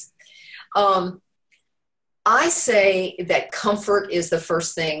days. I say that comfort is the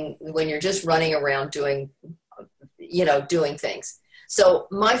first thing when you're just running around doing, doing things. So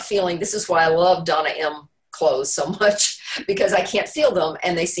my feeling, this is why I love Donna M. clothes so much, because I can't feel them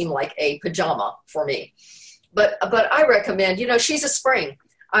and they seem like a pajama for me. But I recommend, she's a spring.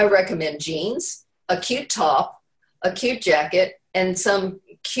 I recommend jeans, a cute top, a cute jacket, and some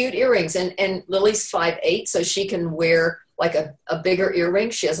cute earrings. And Lily's 5'8", so she can wear like a bigger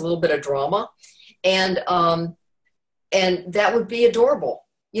earring. She has a little bit of drama. And that would be adorable.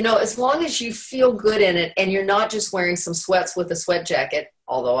 As long as you feel good in it and you're not just wearing some sweats with a sweat jacket,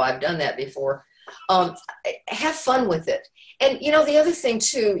 although I've done that before, have fun with it. And, the other thing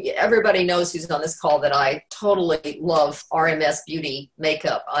too, everybody knows who's on this call that I totally love RMS beauty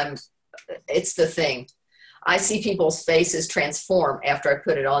makeup. It's the thing. I see people's faces transform after I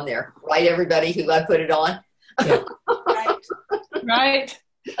put it on there. Right, everybody who I put it on? Yeah. Right.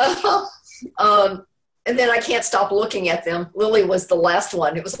 And then I can't stop looking at them. Lily was the last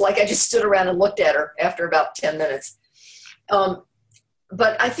one. It was like I just stood around and looked at her after about 10 minutes.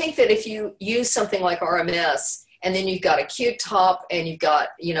 But I think that if you use something like RMS and then you've got a cute top and you've got,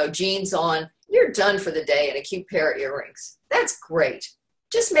 jeans on, you're done for the day and a cute pair of earrings. That's great.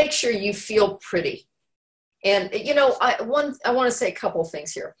 Just make sure you feel pretty. And, I want to say a couple of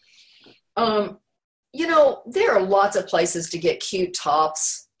things here. There are lots of places to get cute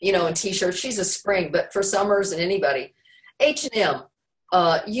tops, and t-shirts. She's a spring, but for summers and anybody, H&M,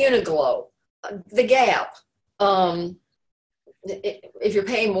 Uniqlo, The Gap, if you're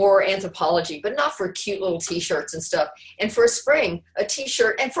paying more, Anthropology, but not for cute little t-shirts and stuff. And for a spring, a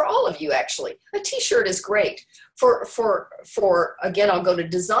t-shirt, and for all of you actually, a t-shirt is great. For again, I'll go to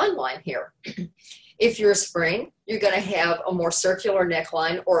design line here. If you're a spring, you're going to have a more circular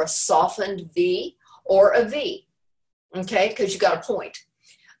neckline or a softened V or a V, okay, because you got a point.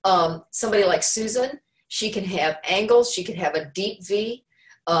 Somebody like Susan, she can have angles, she could have a deep V,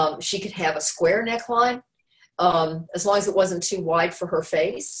 she could have a square neckline, as long as it wasn't too wide for her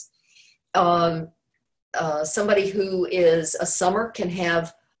face. Somebody who is a summer can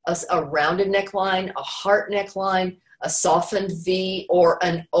have a rounded neckline, a heart neckline, a softened V, or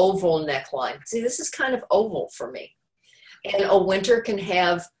an oval neckline. See, this is kind of oval for me. And a winter can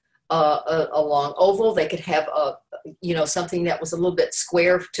have a long oval. They could have something that was a little bit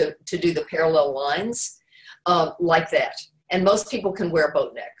square to do the parallel lines, like that. And most people can wear a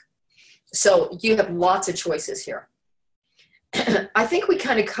boat neck. So you have lots of choices here. I think we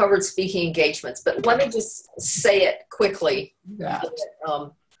kind of covered speaking engagements, but let me just say it quickly. Yeah.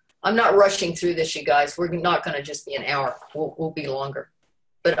 I'm not rushing through this, you guys. We're not going to just be an hour. We'll be longer.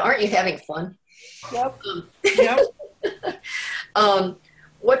 But aren't you having fun? Yep. Yep.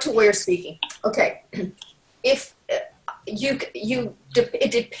 What to wear speaking. Okay. If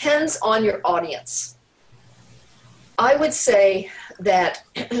it depends on your audience. I would say that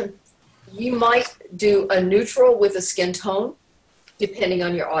you might do a neutral with a skin tone, depending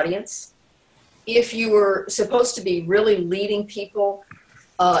on your audience. If you were supposed to be really leading people,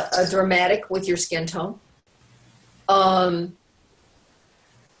 a dramatic with your skin tone. I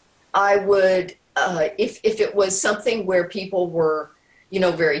would, if it was something where people were,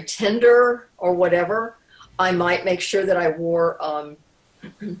 very tender or whatever, I might make sure that I wore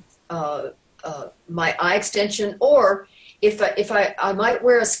my eye extension, or if I might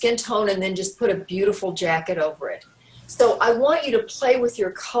wear a skin tone and then just put a beautiful jacket over it. So I want you to play with your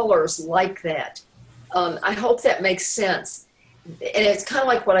colors like that. I hope that makes sense. And it's kind of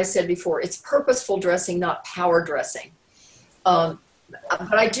like what I said before. It's purposeful dressing, not power dressing. But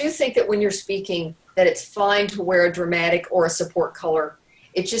I do think that when you're speaking, that it's fine to wear a dramatic or a support color.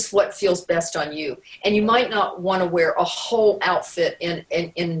 It's just what feels best on you. And you might not want to wear a whole outfit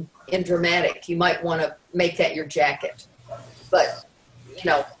in dramatic. You might want to make that your jacket. But,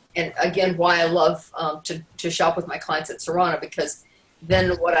 and again, why I love to shop with my clients at Serrana, because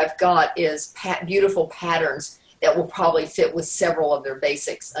then what I've got is beautiful patterns that will probably fit with several of their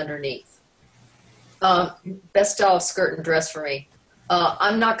basics underneath. Best style of skirt and dress for me.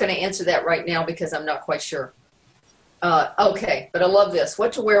 I'm not going to answer that right now because I'm not quite sure. Okay, but I love this.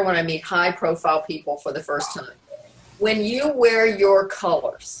 What to wear when I meet high profile people for the first time. When you wear your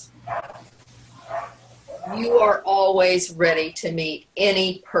colors, you are always ready to meet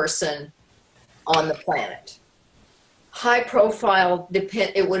any person on the planet. High profile,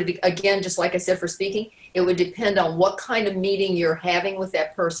 it would, again, just like I said for speaking, it would depend on what kind of meeting you're having with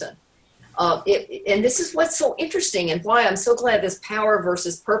that person. And this is what's so interesting and why I'm so glad this power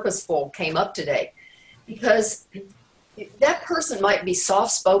versus purposeful came up today. Because that person might be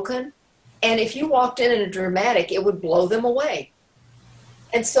soft-spoken, and if you walked in a dramatic, it would blow them away.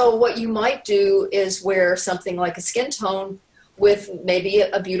 And so what you might do is wear something like a skin tone with maybe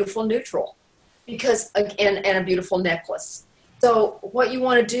a beautiful neutral, because and a beautiful necklace. So what you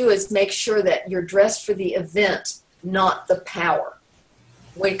want to do is make sure that you're dressed for the event, not the power.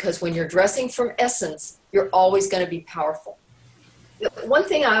 Because when you're dressing from essence, you're always going to be powerful. One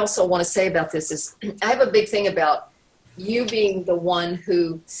thing I also want to say about this is I have a big thing about you being the one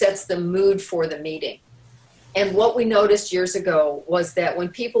who sets the mood for the meeting. And what we noticed years ago was that when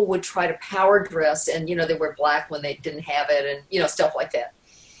people would try to power dress and, you know, they wear black when they didn't have it and, you know, stuff like that,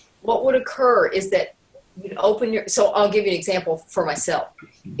 what would occur is that you'd open your, so I'll give you an example for myself.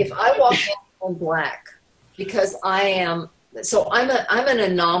 If I walk in black, because I'm an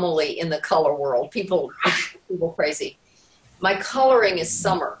anomaly in the color world. People crazy. My coloring is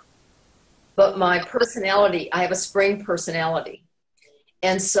summer, but my personality, I have a spring personality.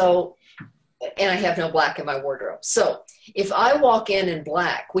 And I have no black in my wardrobe. So if I walk in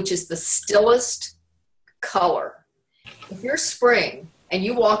black, which is the stillest color, if you're spring and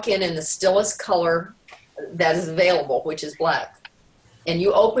you walk in the stillest color that is available, which is black, and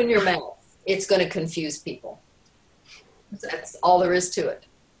you open your mouth, it's going to confuse people. That's all there is to it.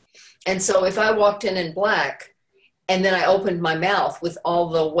 And so if I walked in black and then I opened my mouth with all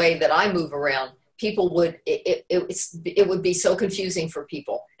the way that I move around, people would, it would be so confusing for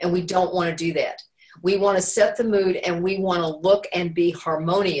people. And we don't want to do that. We want to set the mood and we want to look and be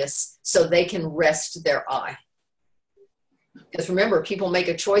harmonious so they can rest their eye. Because remember, people make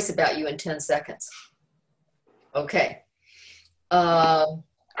a choice about you in 10 seconds. Okay.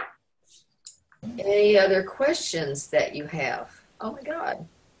 Any other questions that you have? Oh my God.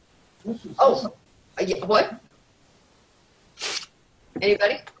 Oh, what?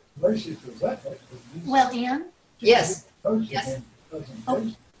 Anybody? Well, Anne? Yes. Yes.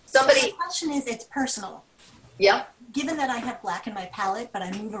 Oh, Somebody. so the question is, it's personal. Yeah. Given that I have black in my palette, but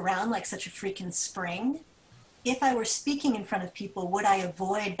I move around like such a freaking spring, if I were speaking in front of people, would I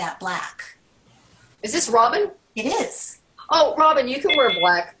avoid that black? Is this Robin? It is. Oh, Robin, you can wear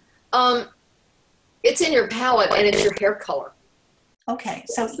black. It's in your palette and it's your hair color. Okay,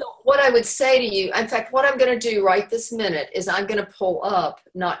 so what I would say to you, in fact, what I'm going to do right this minute is I'm going to pull up,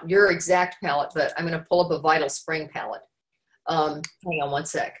 not your exact palette, but I'm going to pull up a Vital Spring palette. Hang on one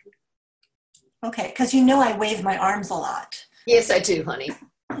sec. okay, because you know I wave my arms a lot. Yes, I do, honey.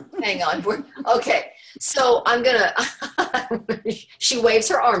 Hang on. Okay, so I'm going to, she waves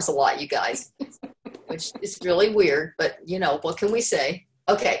her arms a lot, you guys, which is really weird, but you know, what can we say?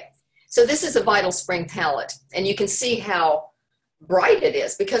 Okay, so this is a Vital Spring palette, and you can see how bright it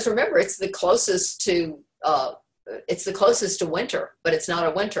is, because remember, it's the closest to winter, but it's not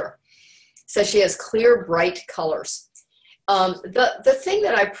a winter. So she has clear, bright colors. The thing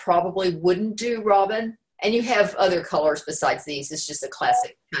that I probably wouldn't do, Robin, and you have other colors besides these, it's just a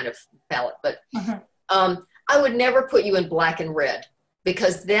classic kind of palette, but I would never put you in black and red,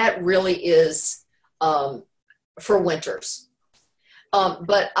 because that really is for winters.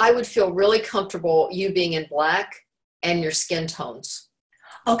 But I would feel really comfortable you being in black and your skin tones.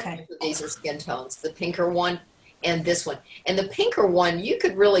 Okay. These are skin tones, the pinker one and this one. And the pinker one you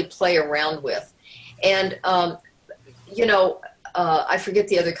could really play around with. And, you know, I forget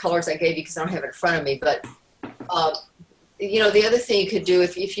the other colors I gave you because I don't have it in front of me. But, you know, the other thing you could do,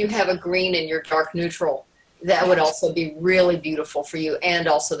 if you have a green in your dark neutral, that would also be really beautiful for you, and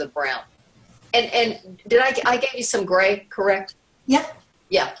also the brown. And did I gave you some gray, correct? Yep.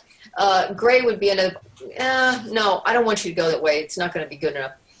 Yeah. Gray would be in a, no, I don't want you to go that way. It's not going to be good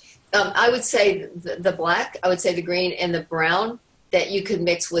enough. I would say the black, I would say the green and the brown that you could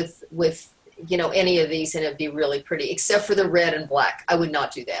mix with, you know, any of these, and it'd be really pretty, except for the red and black. I would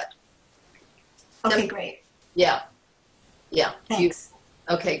not do that. Okay, great. Yeah. Yeah. Thanks.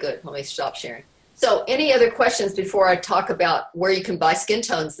 Okay, good. Let me stop sharing. So any other questions before I talk about where you can buy skin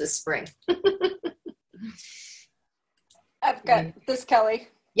tones this spring? I've got this, Kelly.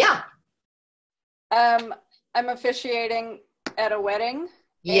 Yeah. I'm officiating at a wedding.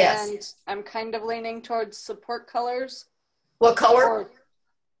 Yes. And I'm kind of leaning towards support colors. What color?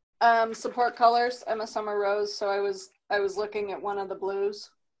 Support colors. I'm a summer rose, so I was looking at one of the blues.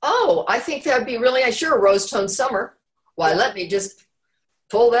 Oh, I think that would be really nice. You're a rose tone summer. Why, let me just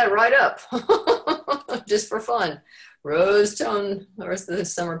pull that right up just for fun. Rose tone, where's the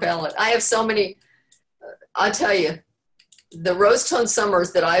summer palette? I have so many, I'll tell you, the rose tone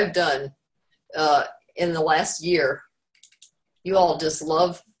summers that I've done in the last year, you all just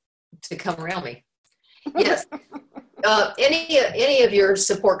love to come around me. Yes. Any of your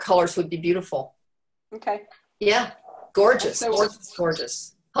support colors would be beautiful. Okay. Yeah. Gorgeous. So gorgeous.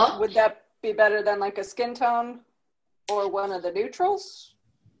 Gorgeous. Huh? Would that be better than like a skin tone or one of the neutrals?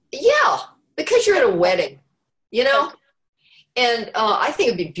 Yeah, because you're at a wedding, you know, and I think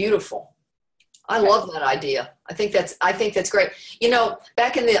it'd be beautiful. I love that idea. I think that's great. You know,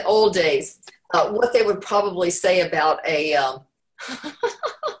 back in the old days, what they would probably say about a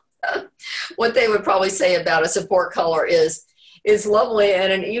what they would probably say about a support color is lovely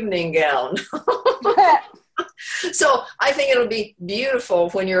in an evening gown. So I think it'll be beautiful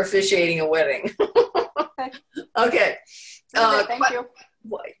when you're officiating a wedding. Okay. Thank you.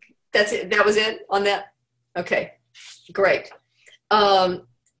 That's it. That was it on that. Okay, great.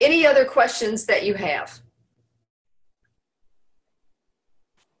 Any other questions that you have?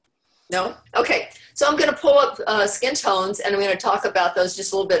 No? Okay. So I'm going to pull up skin tones, and I'm going to talk about those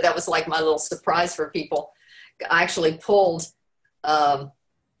just a little bit. That was like my little surprise for people. I actually pulled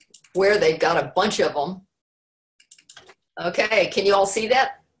where they've got a bunch of them. Okay. Can you all see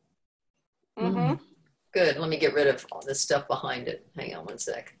that? Mm-hmm. Good. Let me get rid of all this stuff behind it. Hang on one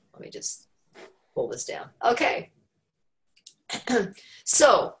sec. Let me just pull this down. Okay.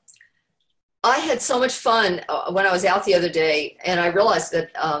 So I had so much fun when I was out the other day, and I realized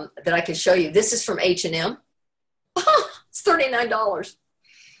that that I could show you. This is from H&M. It's $39.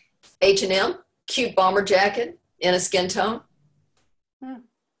 H&M, cute bomber jacket in a skin tone.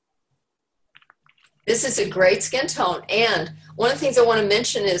 This is a great skin tone. And one of the things I want to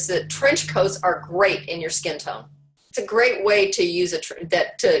mention is that trench coats are great in your skin tone. It's a great way to use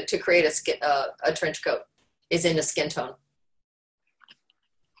to create a trench coat is in a skin tone.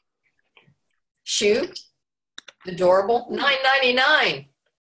 Shoe, adorable, $9.99.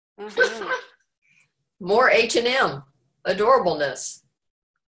 Mm-hmm. More H&M, adorableness.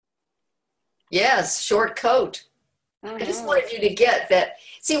 Yes, short coat. I just wanted you to get that.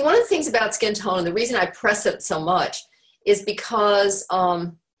 See, one of the things about skin tone, and the reason I press it so much, is because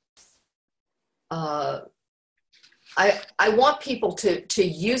I want people to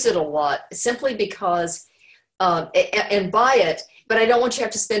use it a lot, simply because and buy it, but I don't want you to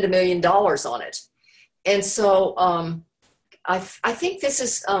have to spend $1 million on it. And so I think this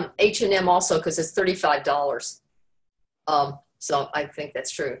is H&M also, because it's $35. So I think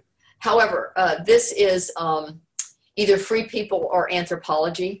that's true. However, this is either Free People or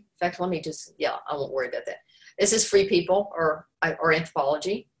Anthropology. In fact, let me just, I won't worry about that. This is Free People or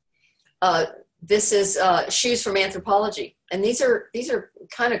Anthropology. This is shoes from Anthropology. And these are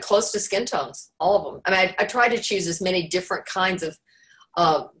kind of close to skin tones, all of them. I mean, I try to choose as many different kinds of,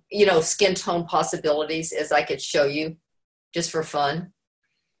 skin tone possibilities as I could show you, just for fun.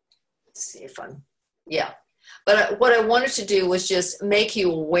 Let's see if but what I wanted to do was just make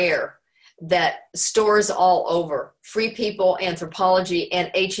you aware that stores all over, Free People, Anthropology,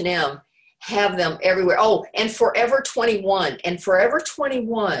 and H&M have them everywhere. Oh, and Forever 21. And Forever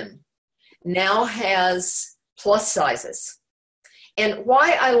 21 now has plus sizes. And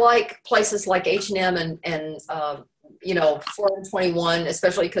why I like places like H&M and Forever 21,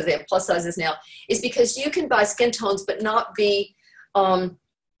 especially because they have plus sizes now, is because you can buy skin tones but not be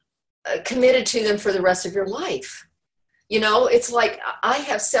committed to them for the rest of your life. You know, it's like I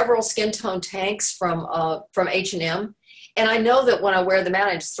have several skin tone tanks from H&M, and I know that when I wear them out,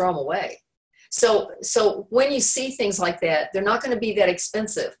 I just throw them away. So when you see things like that, they're not going to be that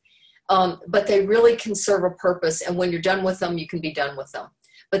expensive, but they really can serve a purpose. And when you're done with them, you can be done with them.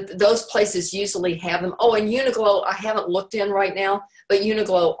 But those places usually have them. Oh, and Uniqlo, I haven't looked in right now, but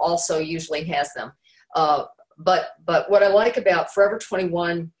Uniqlo also usually has them. But what I like about Forever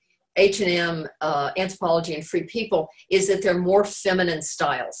 21, H&M, Anthropology, and Free People is that they're more feminine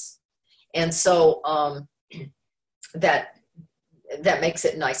styles. And so that makes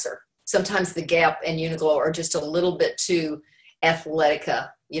it nicer. Sometimes the Gap and Uniqlo are just a little bit too athletica,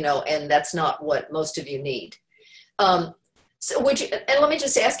 and that's not what most of you need. So and let me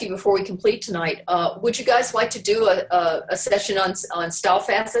just ask you before we complete tonight, would you guys like to do a session on style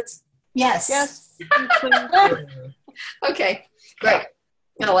facets? Yes. Yes. Okay, great.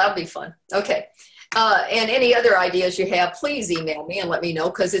 Oh, that'll be fun. Okay. And any other ideas you have, please email me and let me know,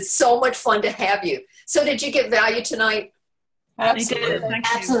 because it's so much fun to have you. So did you get value tonight? Absolutely. Thank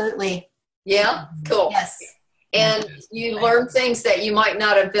you. Absolutely. Yeah? Cool. Yes. And you learned things that you might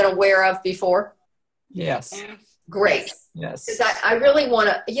not have been aware of before? Yes. Great. Yes. Because I really want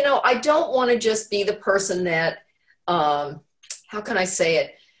to, I don't want to just be the person that, how can I say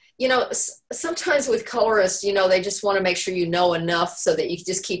it? Sometimes with colorists, they just want to make sure you know enough so that you can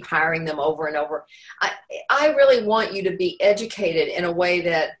just keep hiring them over and over. I really want you to be educated in a way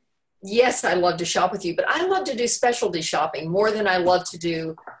that, yes, I love to shop with you, but I love to do specialty shopping more than I love to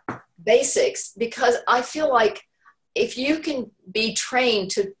do basics, because I feel like if you can be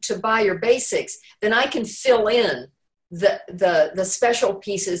trained to buy your basics, then I can fill in the special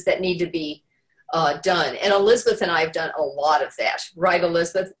pieces that need to be done. And Elizabeth and I have done a lot of that, right,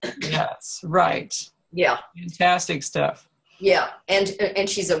 Elizabeth? Yes, right. Yeah. Fantastic stuff. Yeah, and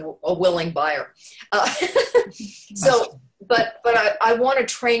she's a willing buyer. So, but I want to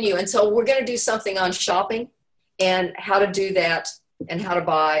train you, and so we're going to do something on shopping and how to do that and how to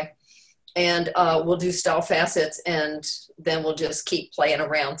buy, and we'll do style facets, and then we'll just keep playing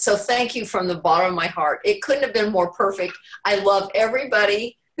around. So thank you from the bottom of my heart. It couldn't have been more perfect. I love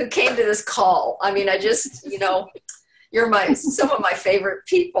everybody who came to this call. I mean, I just, you're some of my favorite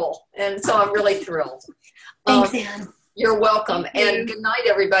people, and so I'm really thrilled. Thanks, Anne. You're welcome. Thank you. And good night,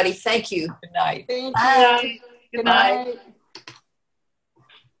 everybody. Thank you. Good night. Thank Bye. you. Good night. Good night.